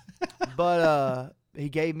 But he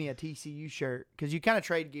gave me a TCU shirt because you kind of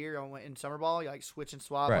trade gear in summer ball. You like switch and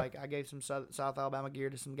swap. Right. Like I gave some South Alabama gear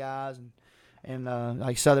to some guys, and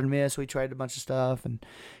like Southern Miss, we traded a bunch of stuff. And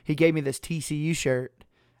he gave me this TCU shirt,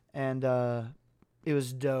 and it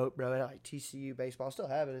was dope, bro. It had like TCU baseball. I still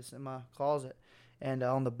have it. It's in my closet. And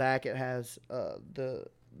on the back it has the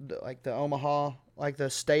Omaha, like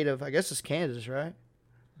the state of, I guess it's Kansas, right?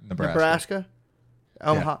 Nebraska.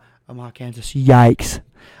 Omaha, yeah. Omaha, Kansas. Yikes.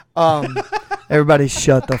 Everybody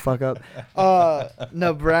shut the fuck up.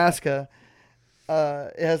 Nebraska.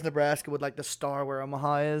 It has Nebraska with like the star where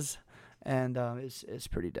Omaha is, and it's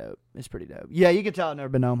pretty dope. It's pretty dope. Yeah, you can tell I've never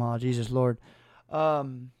been to Omaha. Jesus Lord. I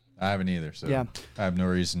I haven't either, so Yeah. I have no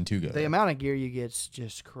reason to go. The there. amount of gear you get's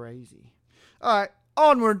just crazy. All right,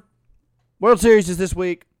 onward. World Series is this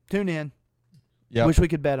week. Tune in. Yep. Wish we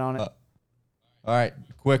could bet on it. All right,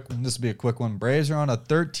 quick. This will be a quick one. Braves are on a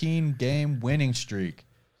 13-game winning streak.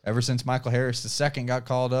 Ever since Michael Harris II got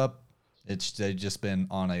called up, they've just been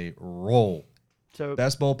on a roll. So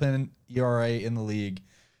Best bullpen ERA in the league.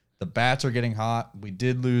 The bats are getting hot. We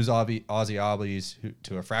did lose Ozzy Albies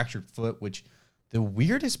to a fractured foot, which the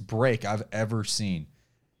weirdest break I've ever seen.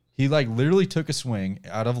 He literally took a swing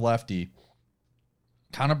out of lefty,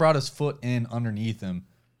 kind of brought his foot in underneath him,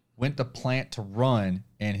 went to plant to run,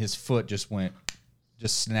 and his foot just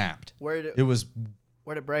snapped. where It did was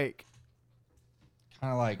it break?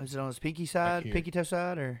 kind of like, Was it on his pinky side, here. pinky toe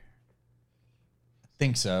side, or? I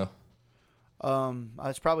think so.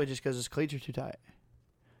 It's probably just because his cleats are too tight.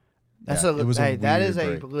 That's Yeah, it was a that is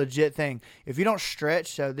weird a break. legit thing. If you don't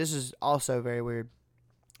stretch, so this is also very weird.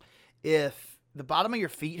 If the bottom of your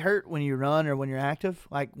feet hurt when you run or when you're active,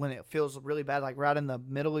 like when it feels really bad, like right in the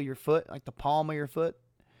middle of your foot, like the palm of your foot,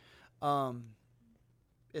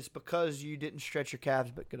 it's because you didn't stretch your calves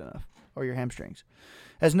but good enough, or your hamstrings.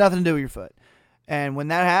 It has nothing to do with your foot. And when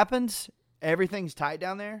that happens, everything's tight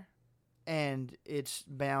down there, and it's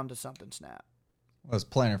bound to something snap. Well, it's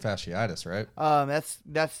plantar fasciitis, right?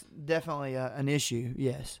 That's definitely an issue.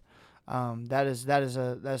 Yes, that's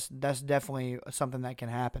definitely something that can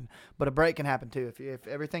happen. But a break can happen too if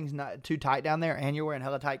everything's not too tight down there and you're wearing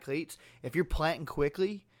hella tight cleats. If you're planting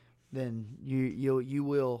quickly, then you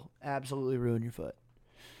will absolutely ruin your foot.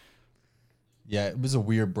 Yeah, it was a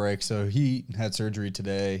weird break. So he had surgery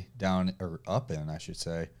today up in, I should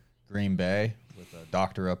say, Green Bay with a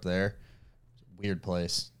doctor up there. Weird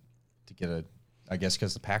place to get I guess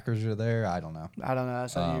because the Packers are there. I don't know.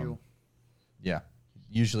 That's unusual. Yeah.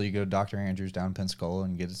 Usually you go to Dr. Andrews down in Pensacola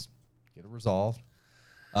and get it resolved.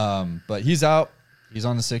 But he's out. He's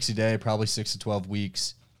on the 60-day, probably 6 to 12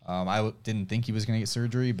 weeks. I didn't think he was going to get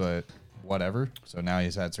surgery, but whatever. So now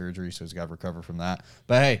he's had surgery, so he's got to recover from that.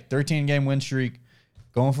 But hey, 13-game win streak,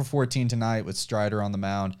 going for 14 tonight with Strider on the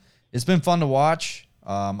mound. It's been fun to watch.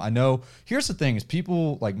 I know. Here's the thing: is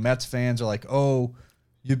people like Mets fans are like, "Oh,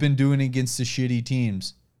 you've been doing it against the shitty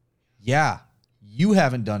teams." Yeah, you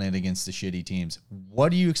haven't done it against the shitty teams. What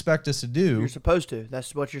do you expect us to do? You're supposed to.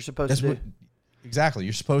 That's what you're supposed to do. Exactly.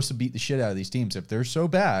 You're supposed to beat the shit out of these teams. If they're so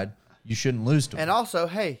bad, you shouldn't lose to them. And also,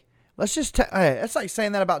 hey, let's just hey, that's like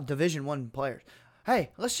saying that about Division I players. Hey,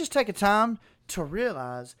 let's just take a time to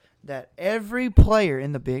realize that every player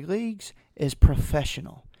in the big leagues is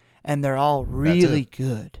professional, and they're all really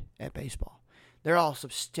good at baseball. They're all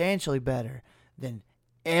substantially better than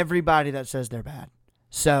everybody that says they're bad.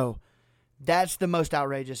 So that's the most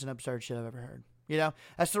outrageous and absurd shit I've ever heard. You know,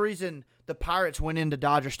 that's the reason the Pirates went into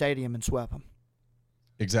Dodger Stadium and swept them.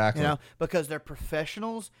 Exactly. You know, because they're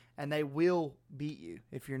professionals and they will beat you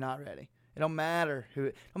if you're not ready. It don't matter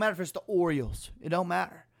it don't matter if it's the Orioles. It don't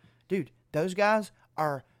matter. Dude, those guys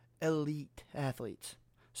are elite athletes.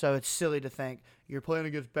 So it's silly to think you're playing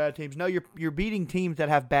against bad teams. No, you're beating teams that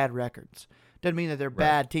have bad records. Doesn't mean that they're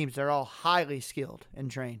bad teams. They're all highly skilled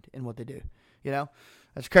and trained in what they do. You know?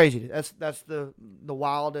 That's crazy. That's the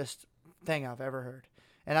wildest thing I've ever heard.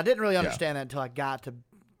 And I didn't really understand that until I got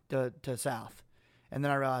to South. And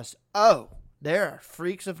then I realized, oh, there are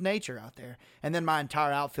freaks of nature out there. And then my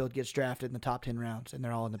entire outfield gets drafted in the top 10 rounds, and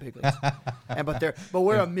they're all in the big leagues. but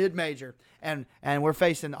we're a mid-major, and we're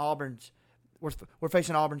facing Auburn's. We're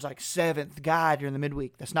facing Auburn's like 7th guy during the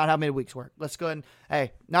midweek. That's not how midweeks work. Let's go ahead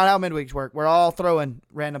and, not how midweeks work. We're all throwing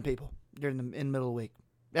random people in the middle of the week.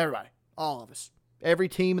 Everybody, all of us, every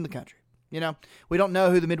team in the country. You know, we don't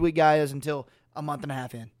know who the midweek guy is until a month and a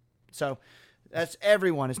half in. So that's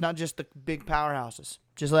everyone. It's not just the big powerhouses.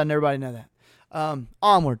 Just letting everybody know that.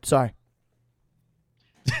 Onward. Sorry.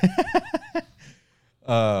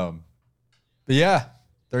 But yeah,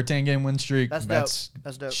 13-game win streak. That's Mets dope.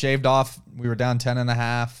 That's dope. Shaved off. We were down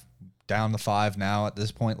 10.5, down to 5 now. At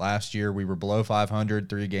this point last year, we were below 500,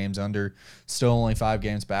 3 games under. Still only 5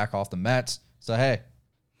 games back off the Mets. So, hey,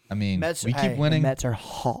 I mean, we keep winning. The Mets are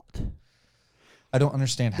hot. I don't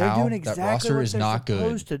understand They're how doing exactly that roster what is they're not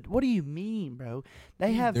good. to. What do you mean, bro?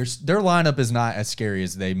 They have Their lineup is not as scary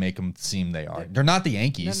as they make them seem they are. They're not the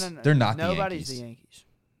Yankees. No. They're not Nobody's the Yankees. the Yankees.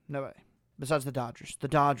 Nobody. Besides the Dodgers. The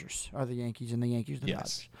Dodgers are the Yankees, and the Yankees are the Yes.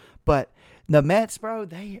 Dodgers. But the Mets, bro,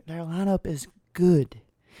 their lineup is good.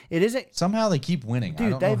 It isn't. Somehow they keep winning. Dude, I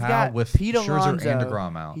don't they've know how got with Pete Scherzer Alonso. and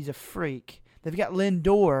DeGrom out. He's a freak. They've got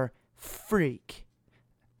Lindor, freak.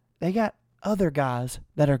 They got other guys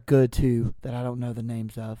that are good too that I don't know the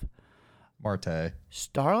names of. Marte.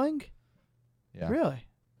 Starling? Yeah. Really?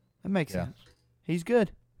 That makes Yeah. sense. He's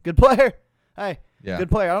good. Good player. Hey, Yeah. good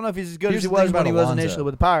player. I don't know if he's as good Here's as he the thing was when about he was Alonzo. initially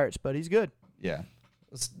with the Pirates, but he's good. Yeah.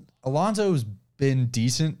 Alonso's been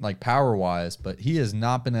decent, like power-wise, but he has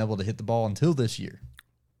not been able to hit the ball until this year.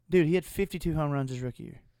 Dude, he had 52 home runs his rookie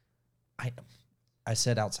year. I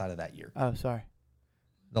said outside of that year. Oh, sorry.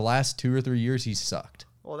 The last 2 or 3 years, he sucked.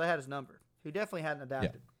 Well, they had his number. He definitely hadn't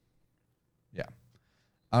adapted. Yeah.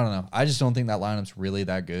 I don't know. I just don't think that lineup's really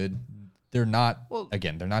that good. They're not, Well,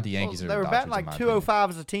 again, they're not the Yankees or they the were Dodgers, batting in like my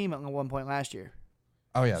 205 as a team at one point last year.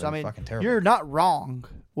 opinion. Oh, yeah, So, they're I mean, fucking terrible. you're not wrong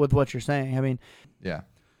with what you're saying. I mean, Yeah.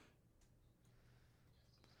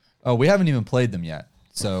 Oh, we haven't even played them yet.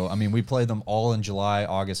 So, I mean, we played them all in July,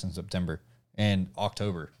 August, and September, and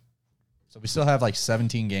October. So we still have like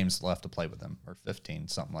 17 games left to play with them, or 15,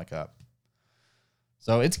 something like that.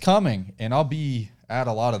 So it's coming, and I'll be at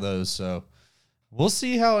a lot of those. So we'll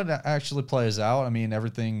see how it actually plays out. I mean,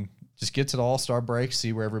 everything just get to the All-Star break,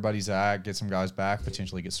 see where everybody's at, get some guys back,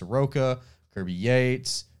 potentially get Soroka, Kirby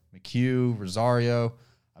Yates, McHugh, Rosario.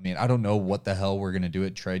 I mean, I don't know what the hell we're going to do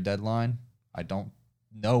at trade deadline. I don't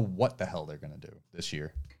know what the hell they're going to do this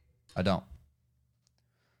year. I don't.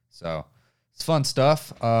 So it's fun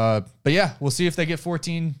stuff. But yeah, we'll see if they get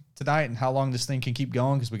 14 tonight and how long this thing can keep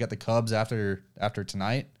going, because we got the Cubs after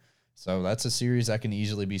tonight. So that's a series that can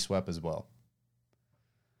easily be swept as well.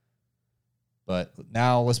 But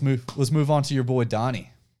now let's move on to your boy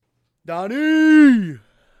Donnie. Donnie,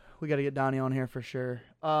 we got to get Donnie on here for sure.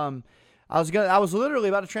 I was literally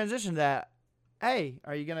about to transition to that. Hey,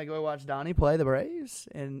 are you gonna go watch Donnie play the Braves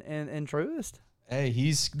in Truist?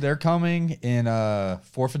 Hey, they're coming in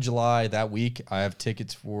 4th of July that week. I have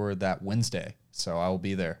tickets for that Wednesday, so I will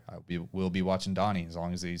be there. We'll be watching Donnie as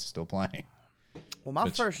long as he's still playing. Well, my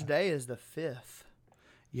first day is the 5th.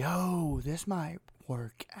 Yo, this might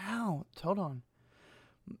work out. Hold on.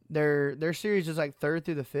 Their series is like 3rd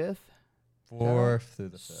through the 5th. 4th through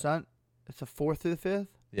the 5th. It's the 4th through the 5th.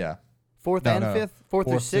 Yeah. 4th and 5th. 4th through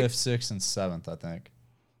 4th, 5th, 6th. 6th, and 7th, I think.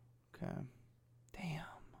 Okay. Damn.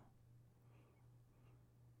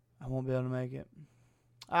 I won't be able to make it.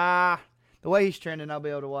 The way he's trending, I'll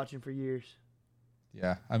be able to watch him for years.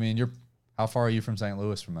 Yeah. I mean, how far are you from St.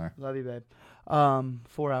 Louis from there? Love you, babe.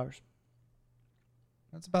 4 hours.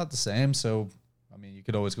 That's about the same. So, I mean, you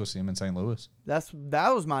could always go see him in St. Louis. That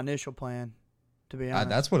was my initial plan, to be honest.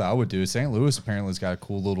 That's what I would do. St. Louis apparently has got a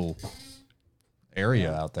cool little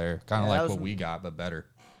area out there, kind of like what we got, but better.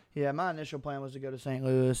 Yeah, my initial plan was to go to St.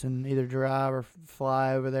 Louis and either drive or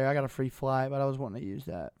fly over there. I got a free flight, but I was wanting to use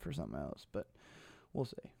that for something else. But we'll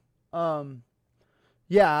see.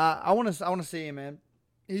 Yeah, I want to see him, man.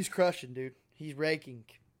 He's crushing, dude. He's raking.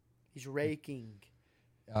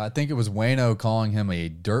 I think it was Wayno calling him a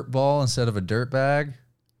dirt ball instead of a dirt bag.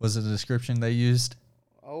 Was the description they used?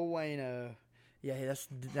 Oh, Wayno. Yeah,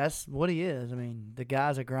 that's what he is. I mean, the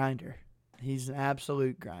guy's a grinder. He's an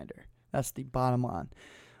absolute grinder. That's the bottom line.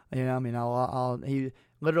 You know, I mean, he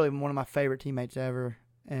literally one of my favorite teammates ever,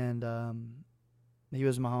 and he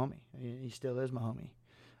was my homie. He still is my homie.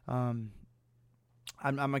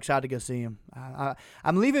 I'm excited to go see him.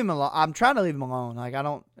 I'm leaving him alone. I'm trying to leave him alone. Like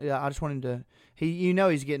I just want him to.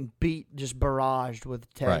 He's getting beat, just barraged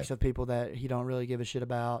with texts of people that he don't really give a shit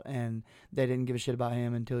about, and they didn't give a shit about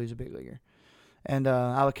him until he's a big leaguer. And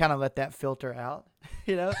I would kind of let that filter out,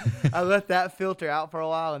 you know. I let that filter out for a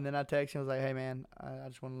while, and then I texted him. I was like, "Hey, man, I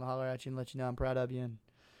just wanted to holler at you and let you know I'm proud of you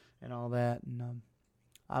and all that." And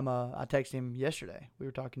I texted him yesterday. We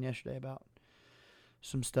were talking yesterday about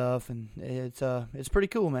some stuff, and it's pretty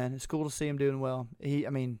cool, man. It's cool to see him doing well. He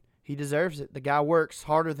deserves it. The guy works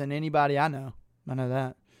harder than anybody I know. I know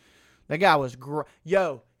that. That guy was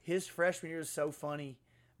his freshman year was so funny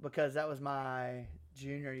because that was my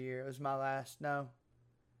junior year. It was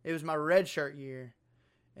it was my red shirt year,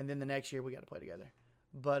 and then the next year we got to play together.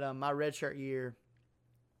 But my red shirt year,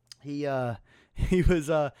 he was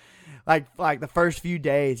like the first few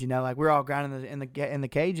days, you know, like we're all grinding in the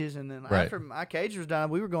cages, and then after my cage was done,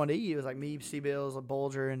 we were going to eat. It was like me, C-Bills, a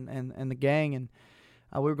Bulger, and the gang, and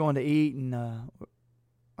we were going to eat, and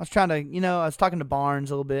I was trying to, I was talking to Barnes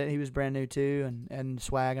a little bit. He was brand new too, and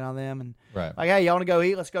Swag and all them, and like, hey, y'all want to go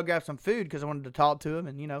eat? Let's go grab some food, because I wanted to talk to him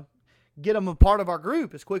and get them a part of our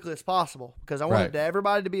group as quickly as possible, because I wanted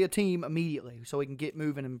everybody to be a team immediately so we can get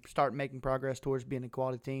moving and start making progress towards being a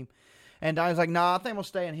quality team. And I was like, nah, I think we'll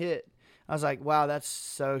stay and hit. I was like, wow, that's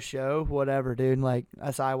so show, whatever, dude. Like,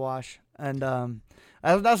 that's eyewash. And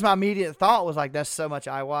that's my immediate thought was like, that's so much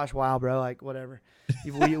eyewash. Wow, bro, like, whatever.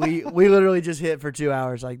 we literally just hit for 2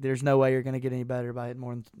 hours. Like, there's no way you're going to get any better by it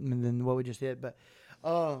more than what we just hit. But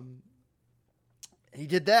he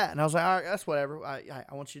did that, and I was like, all right, that's whatever. I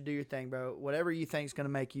want you to do your thing, bro. Whatever you think is going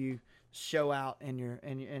to make you show out in your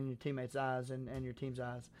teammates' eyes and your team's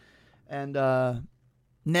eyes. And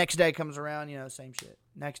next day comes around, same shit.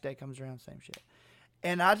 Next day comes around, same shit.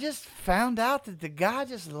 And I just found out that the guy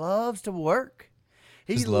just loves to work.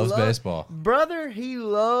 He just loves baseball. Brother, he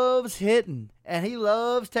loves hitting, and he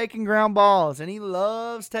loves taking ground balls, and he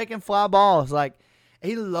loves taking fly balls. Like,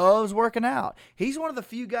 he loves working out. He's one of the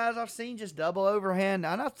few guys I've seen just double overhand.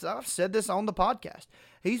 And I've said this on the podcast.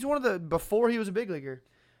 He's one of the, before he was a big leaguer,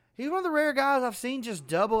 he's one of the rare guys I've seen just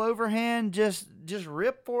double overhand, just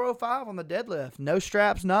rip 405 on the deadlift. No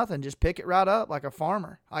straps, nothing. Just pick it right up like a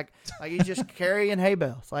farmer. Like he's just carrying hay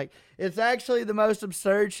bales. Like, it's actually the most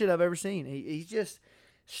absurd shit I've ever seen. He's just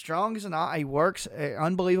strong as an ox. He works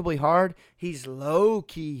unbelievably hard. He's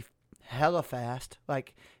low-key hella fast.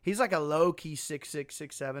 Like, he's like a low-key 6'6",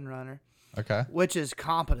 6'7" runner. Okay. Which is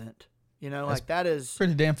competent. Like, that is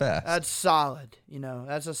pretty damn fast. That's solid.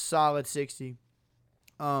 That's a solid 60.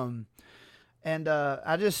 Dude,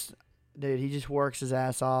 he just works his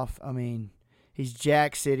ass off. I mean, he's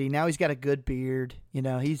Jack City. Now he's got a good beard.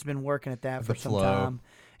 He's been working at that for some time.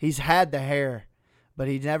 He's had the hair, but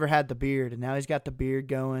he's never had the beard, and now he's got the beard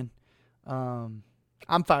going. I'm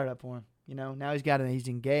fired up for him. Now he's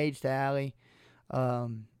engaged to Allie.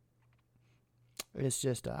 It's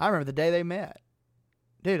just, I remember the day they met.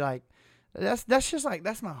 Dude, like, that's just like,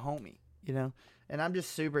 that's my homie, and I'm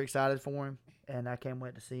just super excited for him. And I can't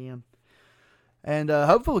wait to see him. And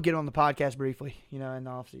hopefully we'll get on the podcast briefly, in the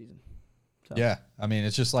off season. So. Yeah. I mean,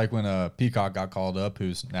 it's just like when Peacock got called up,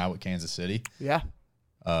 who's now with Kansas City. Yeah.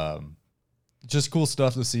 Just cool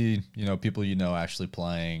stuff to see, people actually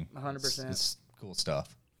playing. 100%. It's cool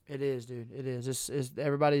stuff. It is, dude. It is. It's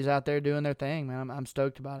everybody's out there doing their thing, man. I'm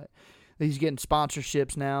stoked about it. He's getting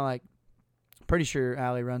sponsorships now. Like, pretty sure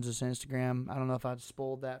Allie runs his Instagram. I don't know if I've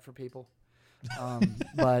spoiled that for people.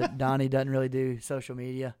 But Donnie doesn't really do social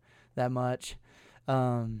media that much.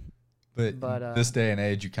 But this day and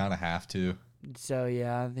age, you kind of have to. So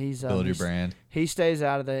yeah, he's build your brand. He stays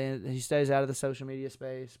out of the social media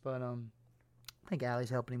space, but I think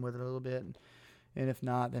Allie's helping him with it a little bit, and if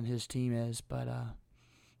not, then his team is. But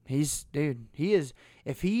he is.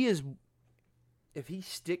 If he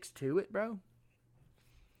sticks to it, bro,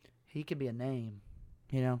 he could be a name,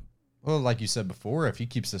 Well, like you said before, if he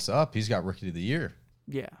keeps this up, he's got Rookie of the Year.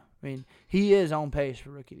 Yeah. I mean, he is on pace for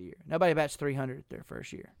Rookie of the Year. Nobody bats 300 their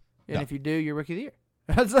first year. And if you do, you're Rookie of the Year.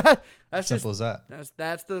 That's simple as that.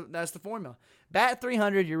 That's the formula. Bat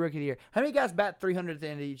 300, you're Rookie of the Year. How many guys bat 300 at the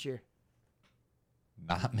end of each year?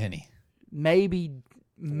 Not many. Maybe,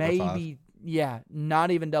 yeah,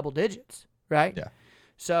 not even double digits, right? Yeah.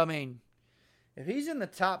 So, I mean, if he's in the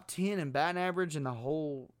top 10 in batting average in the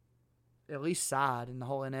whole, at least side in the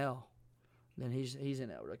whole NL, then he's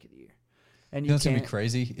NL Rookie of the Year. And it's going to be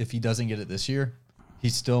crazy. If he doesn't get it this year, he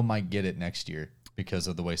still might get it next year because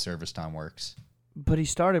of the way service time works. But he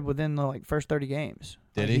started within the first 30 games.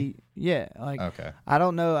 Did he? Yeah. Okay. I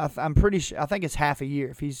don't know. I'm pretty sure. I think it's half a year.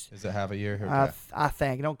 If he's. Is it half a year? Okay. I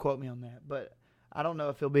think. Don't quote me on that. But I don't know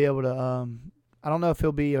if he'll be able to. I don't know if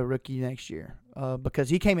he'll be a rookie next year. Because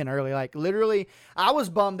he came in early. Like, literally, I was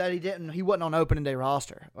bummed that he wasn't on the opening day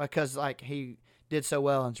roster because he did so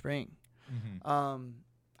well in spring. Mm-hmm.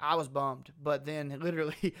 I was bummed, but then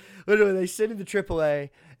literally they sent him to AAA,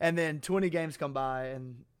 and then 20 games come by,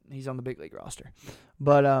 and he's on the big league roster.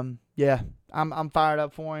 But yeah, I'm fired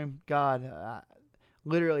up for him. God,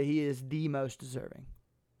 literally, he is the most deserving,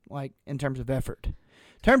 in terms of effort. In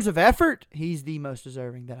terms of effort, he's the most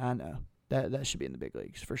deserving that I know. That should be in the big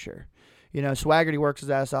leagues for sure. Swaggerty works his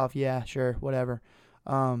ass off. Yeah, sure, whatever.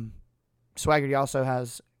 Swaggerty also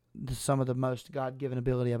has some of the most God-given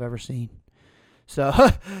ability I've ever seen. So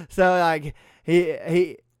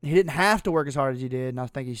he didn't have to work as hard as he did, and I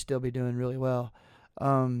think he'd still be doing really well.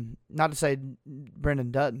 Not to say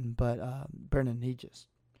Brendan Dutton, but Brendan,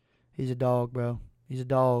 he's a dog, bro. He's a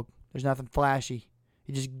dog. There's nothing flashy.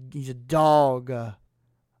 He's a dog of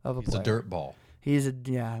a player. He's a dirt ball.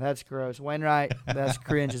 That's gross. Wainwright, that's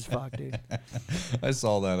cringe as fuck, dude. I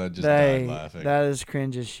saw that. I just died laughing. That is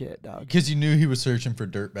cringe as shit, dog. Because you knew he was searching for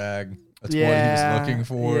dirtbag. That's what he was looking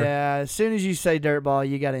for. Yeah, as soon as you say dirtball,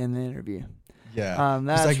 you got to end the interview. Yeah,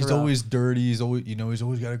 he's always dirty. He's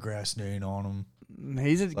always got a grass stain on him.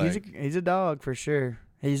 He's a dog for sure.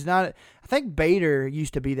 He's not. I think Bader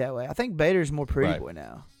used to be that way. I think Bader's more pretty boy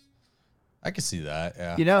now. I can see that.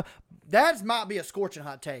 Yeah. That might be a scorching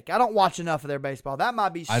hot take. I don't watch enough of their baseball. That might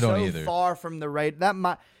be so far from the rate. That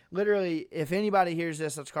might literally, if anybody hears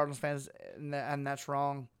this that's Cardinals fans and that's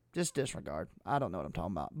wrong, just disregard. I don't know what I'm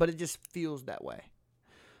talking about, but it just feels that way.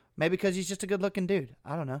 Maybe because he's just a good-looking dude.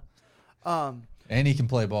 I don't know. And he can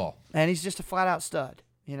play ball. And he's just a flat-out stud,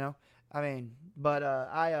 I mean, but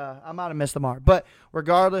I might have missed the mark. But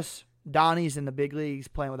regardless, Donnie's in the big leagues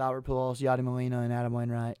playing with Albert Pujols, Yadi Molina, and Adam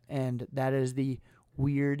Wainwright, and that is the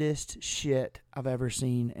weirdest shit I've ever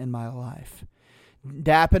seen in my life.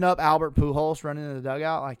 Dapping up Albert Pujols running in the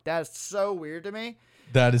dugout, like that's so weird to me.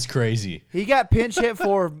 That is crazy. He got pinch hit by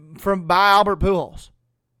Albert Pujols.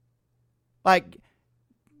 Like,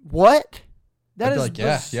 what? That I'd be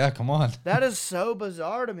is yeah, come on. That is so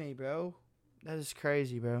bizarre to me, bro. That is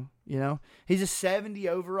crazy, bro. You know, he's a 70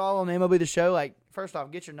 overall on MLB The Show. Like, first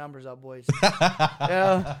off, get your numbers up, boys.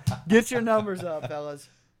 Get your numbers up, fellas.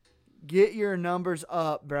 Get your numbers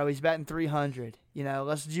up, bro. He's batting 300. You know,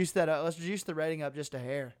 let's juice that up. Let's juice the rating up just a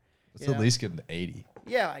hair. Let's at least get him to 80.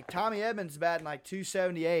 Yeah, like Tommy Edmonds batting like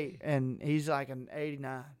 278, and he's like an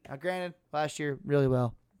 89. Now, granted, last year really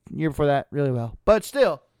well, year before that really well, but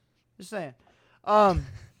still, just saying.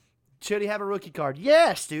 Should he have a rookie card?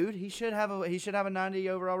 Yes, dude. He should have a 90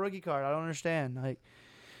 overall rookie card. I don't understand. Like,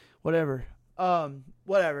 whatever.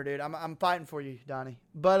 Whatever, dude. I'm fighting for you, Donnie.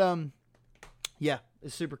 But yeah,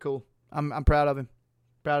 it's super cool. I'm proud of him.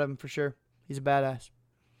 Proud of him for sure. He's a badass.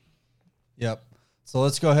 Yep. So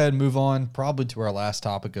let's go ahead and move on probably to our last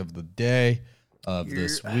topic of the day of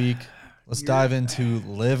this week. Let's dive into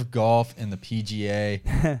Live Golf and the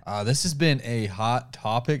PGA. This has been a hot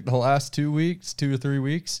topic the last 2 weeks, 2 to 3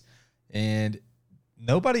 weeks. And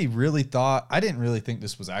nobody really thought, I didn't really think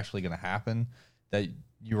this was actually going to happen, that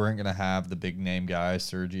you weren't going to have the big name guys,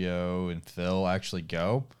 Sergio and Phil, actually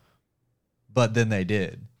go. But then they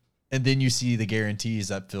did. And then you see the guarantees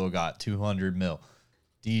that Phil got, 200 mil.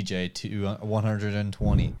 DJ to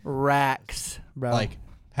 120 racks, bro. Like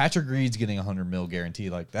Patrick Reed's getting 100 mil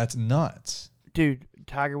guarantee. Like that's nuts, dude.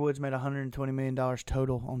 Tiger Woods made $120 million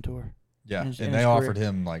total on tour. Yeah, and they offered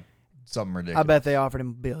him like something ridiculous. I bet they offered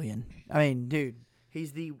him $1 billion. I mean, dude,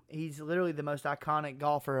 he's literally the most iconic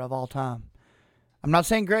golfer of all time. I'm not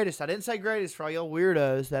saying greatest. I didn't say greatest for all y'all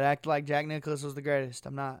weirdos that act like Jack Nicklaus was the greatest.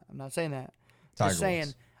 I'm not saying that. Just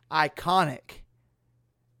saying iconic.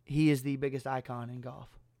 He is the biggest icon in golf.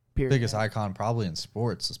 Period. Biggest icon probably in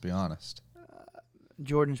sports, let's be honest.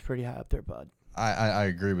 Jordan's pretty high up there, bud. I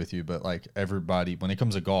agree with you, but like everybody, when it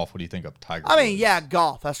comes to golf, what do you think of Tiger I mean, Woods? yeah,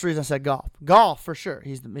 golf. That's the reason I said golf. Golf, for sure.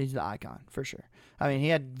 He's the icon, for sure. I mean, he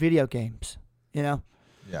had video games, you know?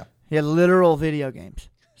 Yeah. He had literal video games.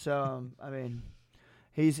 So, I mean,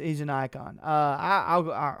 he's an icon.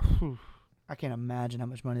 I can't imagine how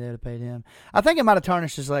much money they would have paid him. I think it might have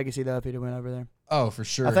tarnished his legacy, though, if he'd have went over there. Oh, for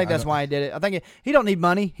sure. I think that's why he did it. I think he don't need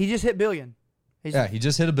money. He just hit $1 billion. He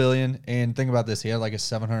just hit $1 billion. And think about this. He had like a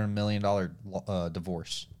 $700 million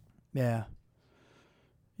divorce. Yeah.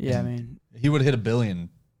 Yeah, and I mean. He would have hit $1 billion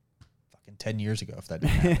fucking 10 years ago if that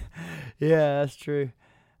didn't happen. Yeah, that's true.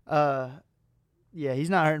 Yeah, he's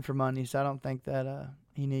not hurting for money, so I don't think that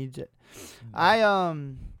he needs it.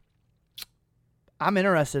 I'm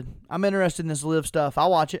interested. I'm interested in this live stuff.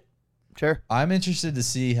 I'll watch it. Sure. I'm interested to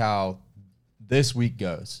see how this week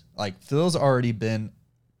goes. Like, Phil's already been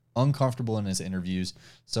uncomfortable in his interviews.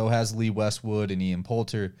 So has Lee Westwood and Ian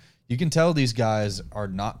Poulter. You can tell these guys are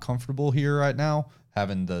not comfortable here right now,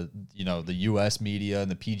 having the U.S. media and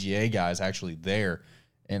the PGA guys actually there.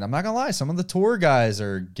 And I'm not going to lie, some of the tour guys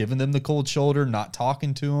are giving them the cold shoulder, not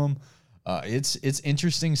talking to them. It's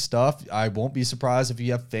interesting stuff. I won't be surprised if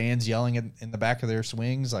you have fans yelling in the back of their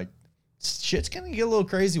swings. Like, shit's going to get a little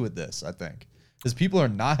crazy with this, I think. Because people are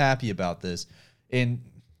not happy about this. And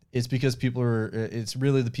it's because it's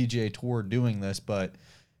really the PGA Tour doing this, but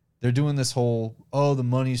they're doing this whole, the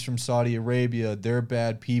money's from Saudi Arabia. They're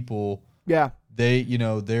bad people. Yeah. They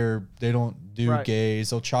don't do gays.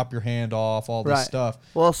 They'll chop your hand off, all this stuff.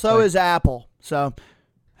 Well, so is Apple. So,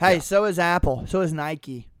 hey, so is Apple. So is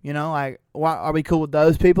Nike. You know, like, why are we cool with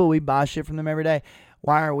those people? We buy shit from them every day.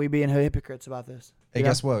 Why are we being hypocrites about this? Hey,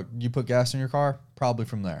 guess what? You put gas in your car? Probably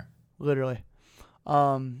from there. Literally.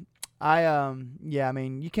 Yeah, I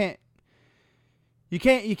mean, you can't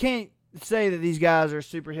say that these guys are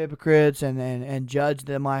super hypocrites and judge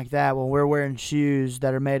them like that when we're wearing shoes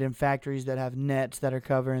that are made in factories that have nets that are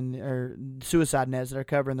covering, or suicide nets that are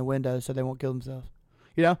covering the windows so they won't kill themselves.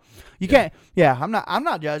 You know, you can't. Yeah, I'm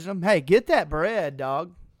not judging them. Hey, get that bread,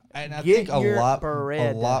 dog. And I think a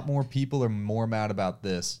lot more people are more mad about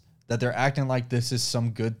this, that they're acting like this is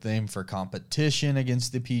some good thing for competition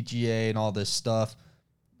against the PGA and all this stuff.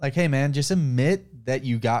 Like, hey, man, just admit that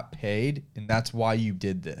you got paid and that's why you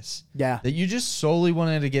did this. Yeah. That you just solely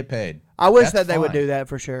wanted to get paid. I wish that they would do that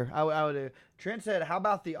for sure. I would do. Trent said, how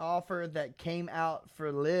about the offer that came out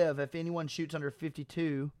for Liv? If anyone shoots under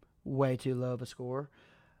 52, way too low of a score,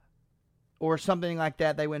 or something like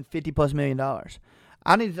that, they win $50+ million.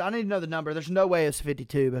 I need to know the number. There's no way it's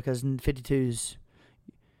 52 because 52's.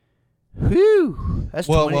 Whew. That's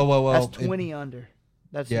 20. Whoa. That's 20 under.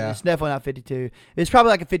 It's definitely not 52. It's probably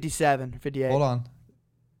like a 57, 58. Hold on.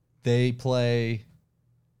 They play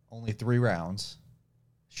only 3 rounds,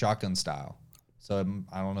 shotgun style. So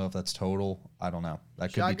I don't know if that's total. I don't know.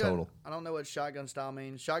 That could be total. I don't know what shotgun style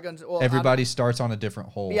means. Shotguns. Well, everybody starts on a different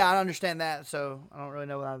hole. Yeah, I understand that. So I don't really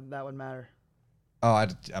know why that would matter. Oh,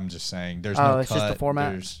 I'm just saying. There's no cut. It's just the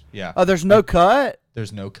format. There's no cut.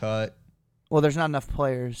 There's no cut. Well, there's not enough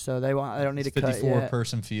players, so they don't need a cut yet.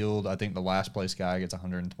 54-person field. I think the last place guy gets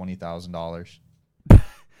 $120,000.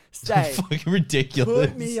 Say, fucking ridiculous.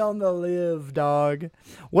 Put me on the live, dog.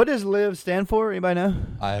 What does live stand for? Anybody know?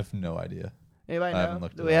 I have no idea. Anybody know?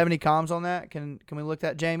 Do we have any comms on that? Can we look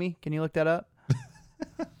that? Jamie, can you look that up?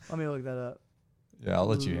 Let me look that up. Yeah, I'll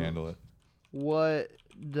let you handle it. What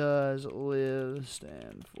does live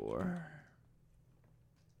stand for?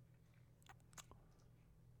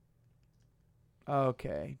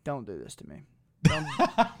 Okay, don't do this to me.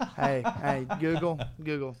 Hey,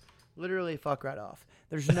 Google. Literally, fuck right off.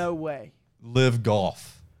 There's no way. Live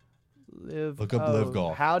Golf. Look up Live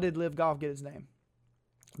Golf. How did Live Golf get its name?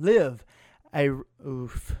 Live, a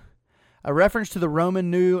reference to the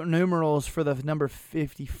Roman numerals for the number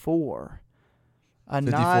 54.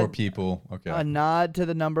 54 people. Okay. A nod to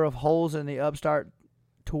the number of holes in the Upstart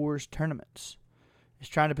Tours tournaments. It's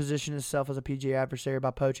trying to position itself as a PGA adversary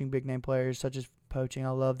by poaching big-name players, such as poaching. I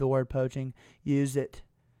love the word poaching. Use it.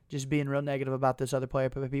 Just being real negative about this other player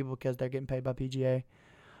people because they're getting paid by PGA.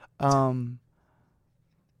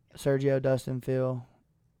 Sergio, Dustin, Phil.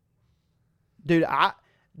 Dude,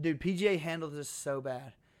 PGA handles this so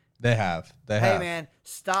bad. They have. Hey, man,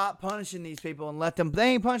 stop punishing these people and let them.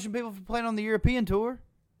 They ain't punishing people for playing on the European Tour.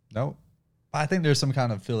 No. I think there's some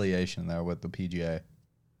kind of affiliation there with the PGA.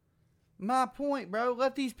 My point, bro.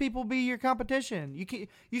 Let these people be your competition.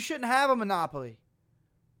 You shouldn't have a monopoly.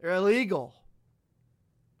 They're illegal.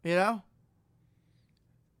 You know?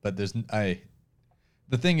 But the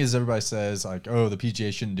thing is, everybody says, like, oh, the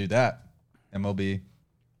PGA shouldn't do that. MLB,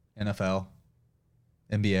 NFL,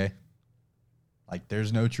 NBA. Like,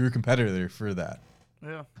 there's no true competitor for that.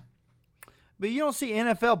 Yeah. But you don't see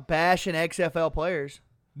NFL bashing XFL players.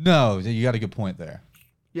 No, you got a good point there.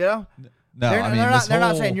 You know? No, they're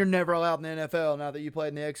not saying you're never allowed in the NFL now that you played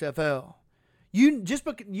in the XFL. You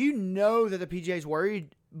know that the PGA is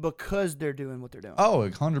worried because they're doing what they're doing. Oh,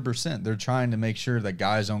 100%. They're trying to make sure that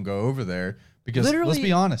guys don't go over there because let's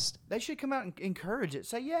be honest. They should come out and encourage it.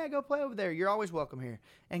 Say, yeah, go play over there. You're always welcome here.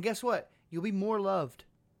 And guess what? You'll be more loved.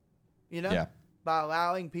 You know? Yeah. By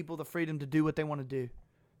allowing people the freedom to do what they want to do.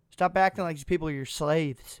 Stop acting like these people are your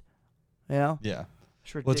slaves. You know? Yeah.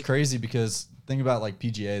 Well, it's crazy because think about like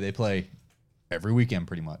PGA, they play every weekend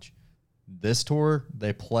pretty much. This tour,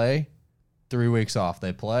 they play 3 weeks off.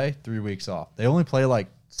 They play 3 weeks off. They only play like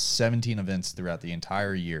 17 events throughout the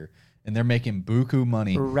entire year, and they're making buku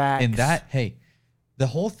money. Racks. And that, hey, the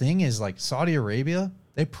whole thing is like Saudi Arabia,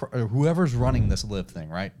 whoever's running this live thing,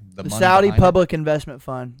 right? The Saudi Public Investment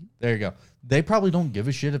Fund. There you go. They probably don't give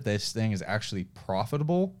a shit if this thing is actually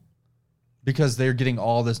profitable because they're getting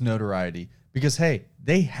all this notoriety. Because, hey,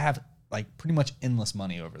 they have like pretty much endless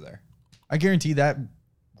money over there. I guarantee that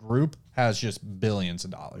group has just billions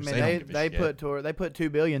of dollars. I mean, they put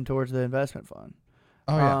 $2 billion towards the investment fund.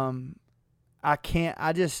 Oh yeah.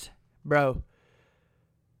 Bro,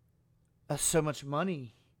 that's so much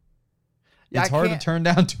money. It's hard to turn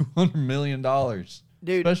down $200 million,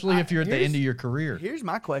 dude. Especially if you're at the end of your career. Here's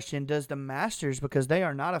my question: does the Masters, because they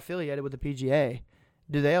are not affiliated with the PGA,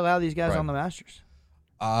 do they allow these guys on the Masters?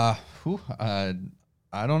 I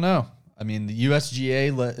don't know. I mean, the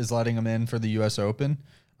USGA is letting them in for the U.S. Open.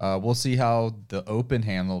 We'll see how the Open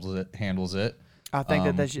handles it. I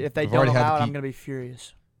think that if they don't allow it, I'm going to be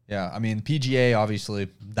furious. Yeah, I mean, PGA obviously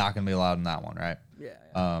not going to be allowed in that one, right?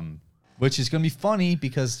 Yeah. Which is going to be funny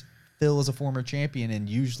because Phil is a former champion and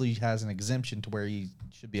usually has an exemption to where he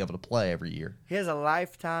should be able to play every year. He has a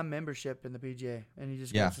lifetime membership in the PGA, and he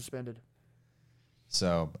just got suspended.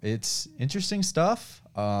 So it's interesting stuff.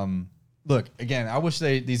 Look, again, I wish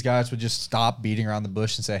these guys would just stop beating around the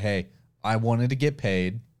bush and say, hey, I wanted to get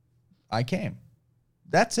paid. I came.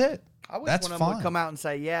 That's it. I wish one of them would come out and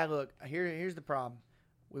say, yeah, look, here's the problem.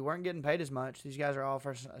 We weren't getting paid as much. These guys are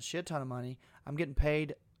offering a shit ton of money. I'm getting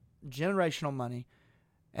paid generational money,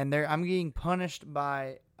 and I'm getting punished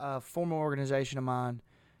by a former organization of mine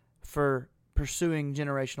for pursuing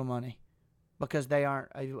generational money because they aren't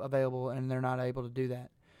available and they're not able to do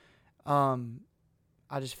that.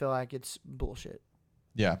 I just feel like it's bullshit.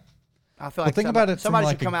 Yeah. I feel Well, like think about it from somebody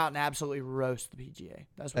like should come out and absolutely roast the PGA.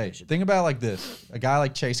 That's what Hey, they should do. think about it like this: a guy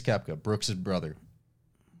like Chase Koepka, Brooks' brother,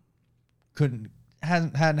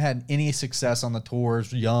 hadn't had any success on the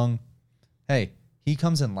tours. Young, hey, he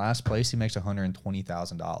comes in last place. He makes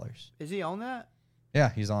 $120,000. Is he on that?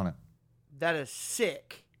 Yeah, he's on it. That is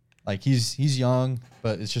sick. Like he's young,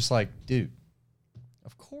 but it's just like, dude,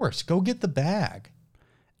 of course, go get the bag.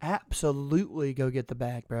 Absolutely go get the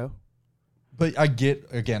bag, bro. But I get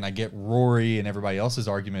Rory and everybody else's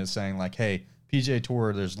argument saying like, hey, PGA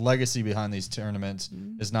Tour, there's legacy behind these tournaments.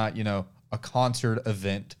 It's not, a concert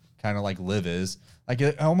event kind of like Live is. Like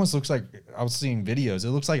it almost looks like, I was seeing videos,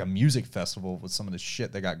 it looks like a music festival with some of the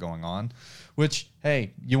shit they got going on, which,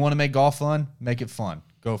 hey, you want to make golf fun? Make it fun.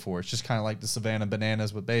 Go for it. It's just kind of like the Savannah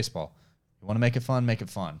Bananas with baseball. You want to make it fun? Make it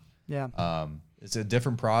fun. Yeah. It's a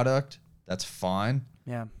different product. That's fine.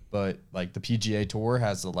 Yeah. But like the PGA Tour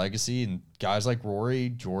has the legacy, and guys like Rory,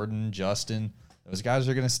 Jordan, Justin, those guys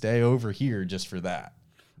are going to stay over here just for that.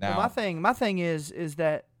 Now, well, my thing is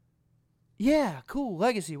that, yeah, cool,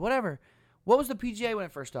 legacy, whatever. What was the PGA when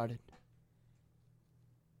it first started?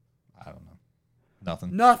 I don't know.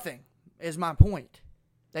 Nothing. Nothing is my point.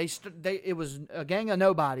 It was a gang of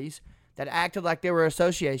nobodies that acted like they were an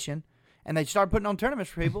association, and they started putting on tournaments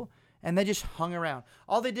for people, and they just hung around.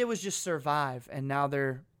 All they did was just survive, and now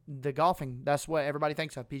they're the golfing. That's what everybody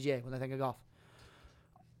thinks of, PGA, when they think of golf.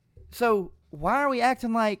 So why are we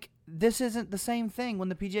acting like this isn't the same thing when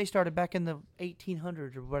the PGA started back in the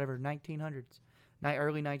 1800s or whatever, 1900s,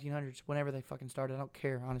 early 1900s, whenever they fucking started? I don't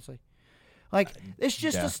care, honestly. Like, it's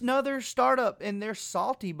just another startup, and they're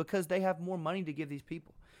salty because they have more money to give these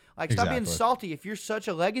people. Like, stop being salty. If you're such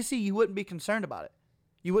a legacy, you wouldn't be concerned about it.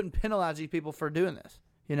 You wouldn't penalize these people for doing this,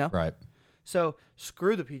 Right. So,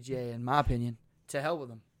 screw the PGA, in my opinion. To hell with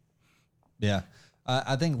them. Yeah.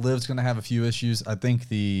 I think Liv's going to have a few issues. I think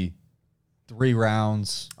the 3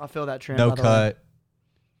 rounds, I feel that trend. no cut,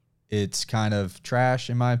 it's kind of trash,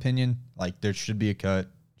 in my opinion. Like, there should be a cut.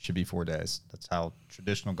 Should be 4 days. That's how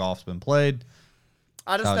traditional golf's been played.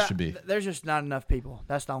 That's how it should be. There's just not enough people.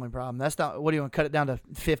 That's the only problem. What do you want to cut it down to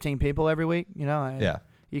 15 people every week? Yeah.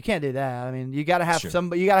 You can't do that. I mean, you got to have you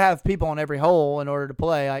got to have people on every hole in order to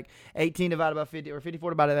play. Like 18 divided by 50 or 54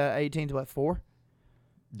 divided by 18 is what, 4?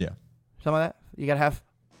 Yeah. Some of that. You got to have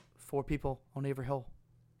 4 people on every hole.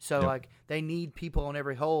 So like they need people on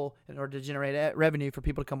every hole in order to generate revenue for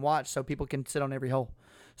people to come watch, so people can sit on every hole.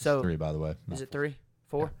 So it's 3, by the way. Is it 3?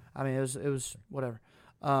 4? Yeah. I mean, it was whatever.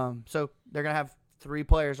 So they're gonna have 3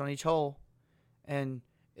 players on each hole, and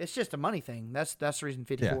it's just a money thing. That's the reason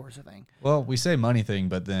 54 is a thing. Well, we say money thing,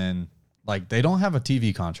 but then like they don't have a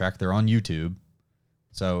TV contract. They're on YouTube,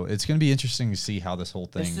 so it's gonna be interesting to see how this whole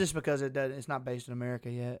thing. It's just because it's not based in America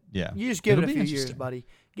yet. Yeah, you just give it a few years, buddy.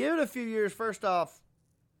 Give it a few years. First off,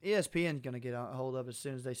 ESPN's going to get a hold of it as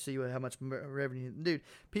soon as they see how much revenue. Dude,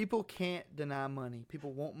 people can't deny money.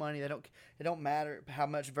 People want money. It don't matter how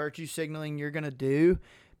much virtue signaling you're going to do.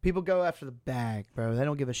 People go after the bag, bro. They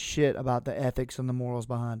don't give a shit about the ethics and the morals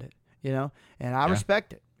behind it, And I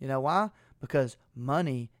respect it. You know why? Because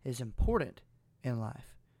money is important in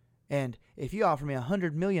life. And if you offer me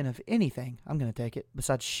 $100 million of anything, I'm going to take it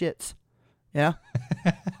besides shits. Yeah.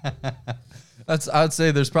 I'd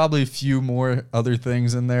say there's probably a few more other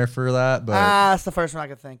things in there for that, but that's the first one I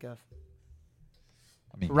could think of.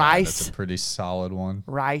 I mean, rice. That's a pretty solid one.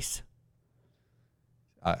 Rice.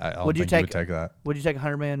 I don't think you would take that. Would you take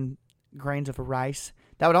 100 million grains of rice?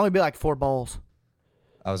 That would only be like 4 bowls.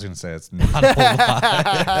 I was gonna say it's not a whole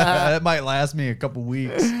lot. It might last me a couple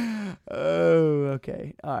weeks. Oh,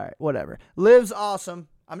 okay. All right, whatever. Live's awesome.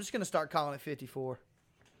 I'm just gonna start calling it 54.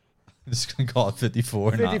 I'm just going to call it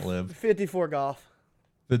 54, not Live. 54 golf.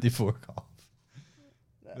 54 golf.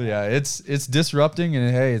 But yeah, it's disrupting, and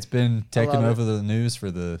hey, it's been taking over the news for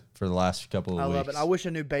the last couple of weeks. I love it. I wish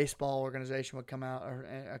a new baseball organization would come out, or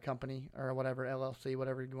a company, or whatever, LLC,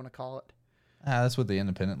 whatever you want to call it. That's what the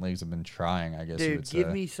independent leagues have been trying, I guess. Dude, give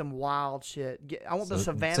me some wild shit. I want the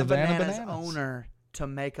Savannah Bananas owner to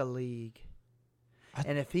make a league.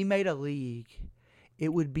 And if he made a league,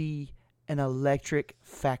 it would be an electric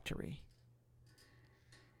factory.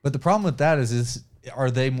 But the problem with that is are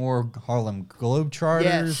they more Harlem Globetrotters?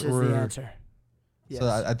 Yes, is the answer. Yes. So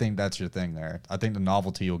I think that's your thing there. I think the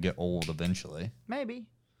novelty will get old eventually. Maybe.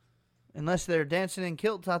 Unless they're dancing in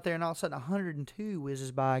kilts out there and all of a sudden 102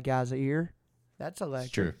 whizzes by a guy's ear. That's electric.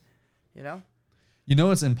 It's true. You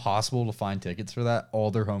know? It's impossible to find tickets for that.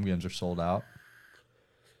 All their home games are sold out.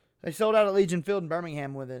 They sold out at Legion Field in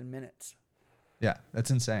Birmingham within minutes. Yeah, that's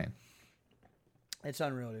insane. It's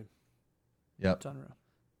unreal, dude. Yep. It's unreal.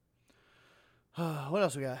 What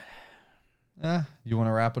else we got? You want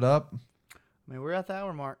to wrap it up? I mean, we're at the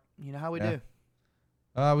hour mark. You know how we Yeah.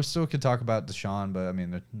 do. We still could talk about Deshaun, but I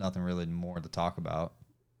mean, there's nothing really more to talk about.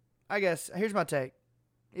 I guess here's my take: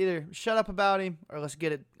 either shut up about him, or let's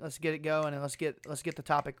get it going, and let's get the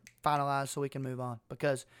topic finalized so we can move on.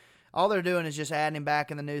 Because all they're doing is just adding him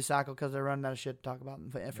back in the news cycle because they're running out of shit to talk about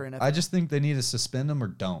for NFL. I just think they need to suspend him or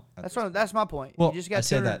don't. That's my point. Well, you just I got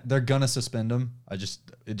said that they're gonna suspend him.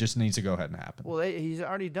 It just needs to go ahead and happen. Well, he's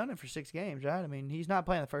already done it for 6 games, right? I mean, he's not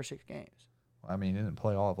playing the first 6 games. I mean, he didn't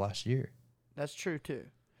play all of last year. That's true too.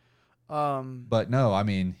 But no, I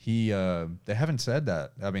mean, they haven't said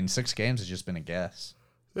that. I mean, 6 games has just been a guess.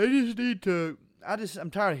 They just need to.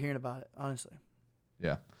 I'm tired of hearing about it, honestly.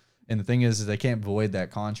 Yeah. And the thing is they can't void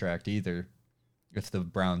that contract either if the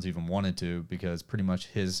Browns even wanted to, because pretty much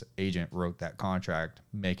his agent wrote that contract,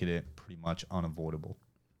 making it pretty much unavoidable.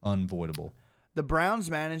 The Browns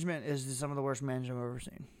management is some of the worst management I've ever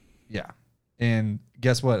seen. Yeah. And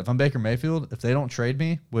guess what? If I'm Baker Mayfield, if they don't trade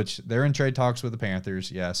me, which they're in trade talks with the Panthers,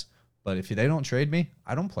 yes, but if they don't trade me,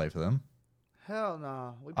 I don't play for them. Hell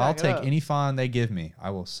no. I'll take any fine they give me.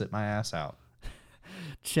 I will sit my ass out.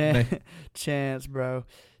 Chance, bro.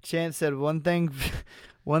 Chance said one thing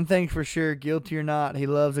for sure, guilty or not, he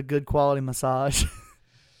loves a good quality massage.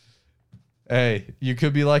 Hey, you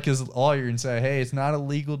could be like his lawyer and say, hey, it's not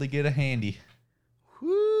illegal to get a handy.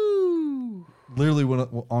 Woo! Literally,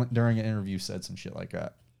 during an interview, said some shit like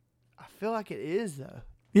that. I feel like it is, though.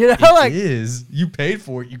 You know, It is. You paid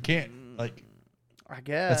for it. You can't, like... I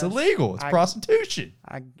guess. That's illegal. It's prostitution.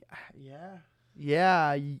 Yeah.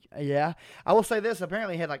 I will say this.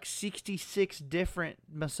 Apparently, he had like 66 different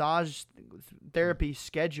massage therapy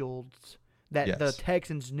schedules that the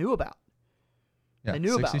Texans knew about. Yeah, they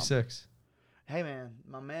knew 66. about 'em. Hey, man.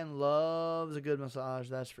 My man loves a good massage.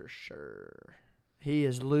 That's for sure. He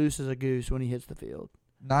is loose as a goose when he hits the field.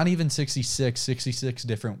 Not even 66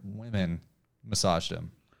 different women massaged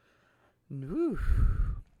him. Whew.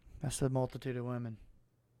 That's a multitude of women.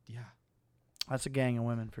 Yeah. That's a gang of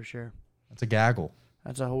women for sure. That's a gaggle.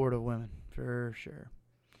 That's a horde of women for sure.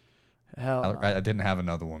 Hell, I didn't have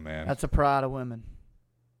another one, man. that's a pride of women.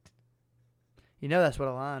 You know that's what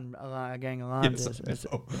a gang of lions is.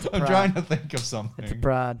 I'm trying to think of something. It's a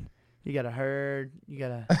pride. You got a herd. You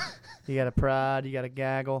got a pride. You got a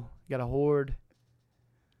gaggle. You got a horde.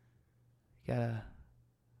 You got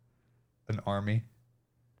an army.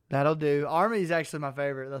 That'll do. Army is actually my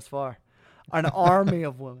favorite thus far. An army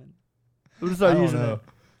of women. We'll start using it.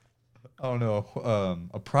 I don't know.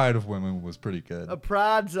 A pride of women was pretty good. A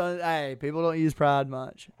pride's hey, people don't use pride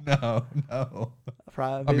much. No.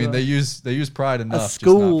 Pride, I mean, they use pride enough, just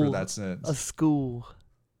school, not for that sense. A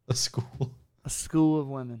school of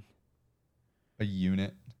women. A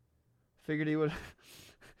unit. Figured he would.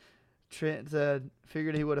 Trent said,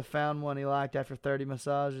 figured he would have found one he liked after 30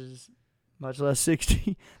 massages, much less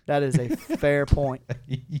 60. That is a fair point.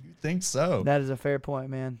 You think so? That is a fair point,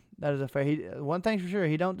 man. That is a fair. One thing's for sure,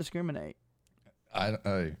 he don't discriminate. I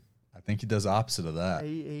think he does the opposite of that.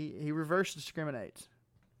 He reverse discriminates.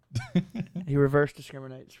 He reverse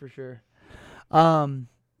discriminates for sure.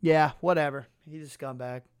 Yeah, whatever. He's a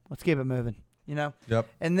scumbag. Let's keep it moving. You know. Yep.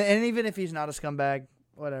 And even if he's not a scumbag,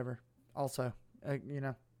 whatever. Also, you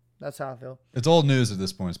know, that's how I feel. It's old news at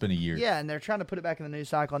this point. It's been a year. Yeah, and they're trying to put it back in the news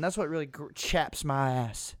cycle, and that's what really chaps my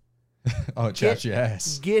ass. Oh, it chaps your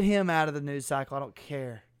ass. Get him out of the news cycle. I don't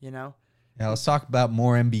care. You know. Yeah, let's talk about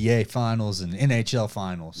more NBA finals and NHL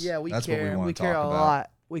finals. Yeah, That's care. what we want We to talk care a about.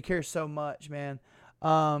 lot. We care so much, man.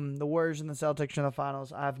 The Warriors and the Celtics are in the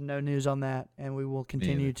finals. I have no news on that, and we will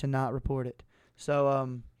continue to not report it.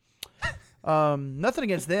 So, nothing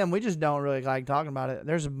against them. We just don't really like talking about it.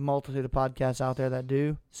 There's a multitude of podcasts out there that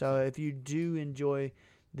do. So if you do enjoy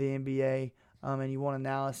the NBA and you want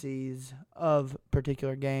analyses of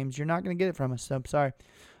particular games, you're not going to get it from us. So I'm sorry.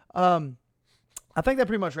 I think that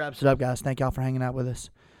pretty much wraps it up, guys. Thank y'all for hanging out with us.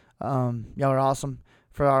 Y'all are awesome.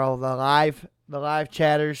 For all the live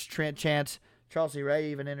chatters, Trent Chance, Charles C.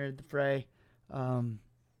 Ray even entered the fray.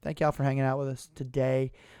 Thank y'all for hanging out with us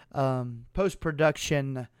today.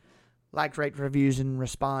 Post-production, like, rate, reviews, and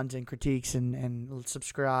responds and critiques and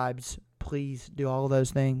subscribes. Please do all of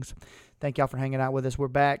those things. Thank y'all for hanging out with us. We're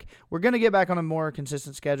back. We're going to get back on a more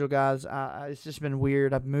consistent schedule, guys. It's just been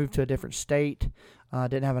weird. I've moved to a different state.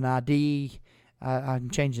 Didn't have an ID. I'm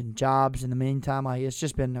changing jobs in the meantime. It's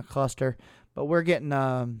just been a cluster. But we're getting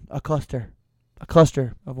a cluster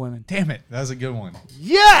of women. Damn it. That was a good one.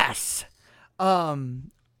 Yes! All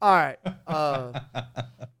right.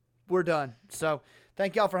 We're done. So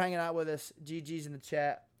thank y'all for hanging out with us. GG's in the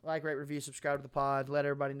chat. Like, rate, review, subscribe to the pod. Let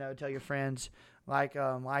everybody know. Tell your friends. like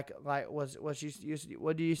what you used to,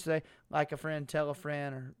 what do you say? Like a friend, tell a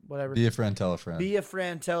friend, or whatever. Be a friend, tell a friend. Be a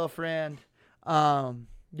friend, tell a friend.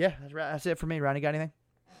 Yeah, that's it for me. Ronnie, got anything?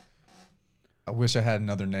 I wish I had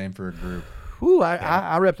another name for a group. Whew,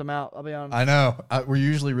 I ripped them out. I'll be honest. I know. We're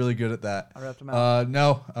usually really good at that. I ripped them out.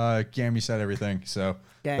 No, Gammy said everything. So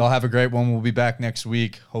Gang. y'all have a great one. We'll be back next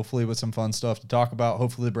week, hopefully with some fun stuff to talk about.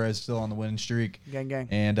 Hopefully the Braves still on the winning streak. Gang.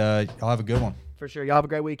 And y'all have a good one. For sure. Y'all have a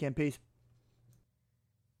great weekend. Peace.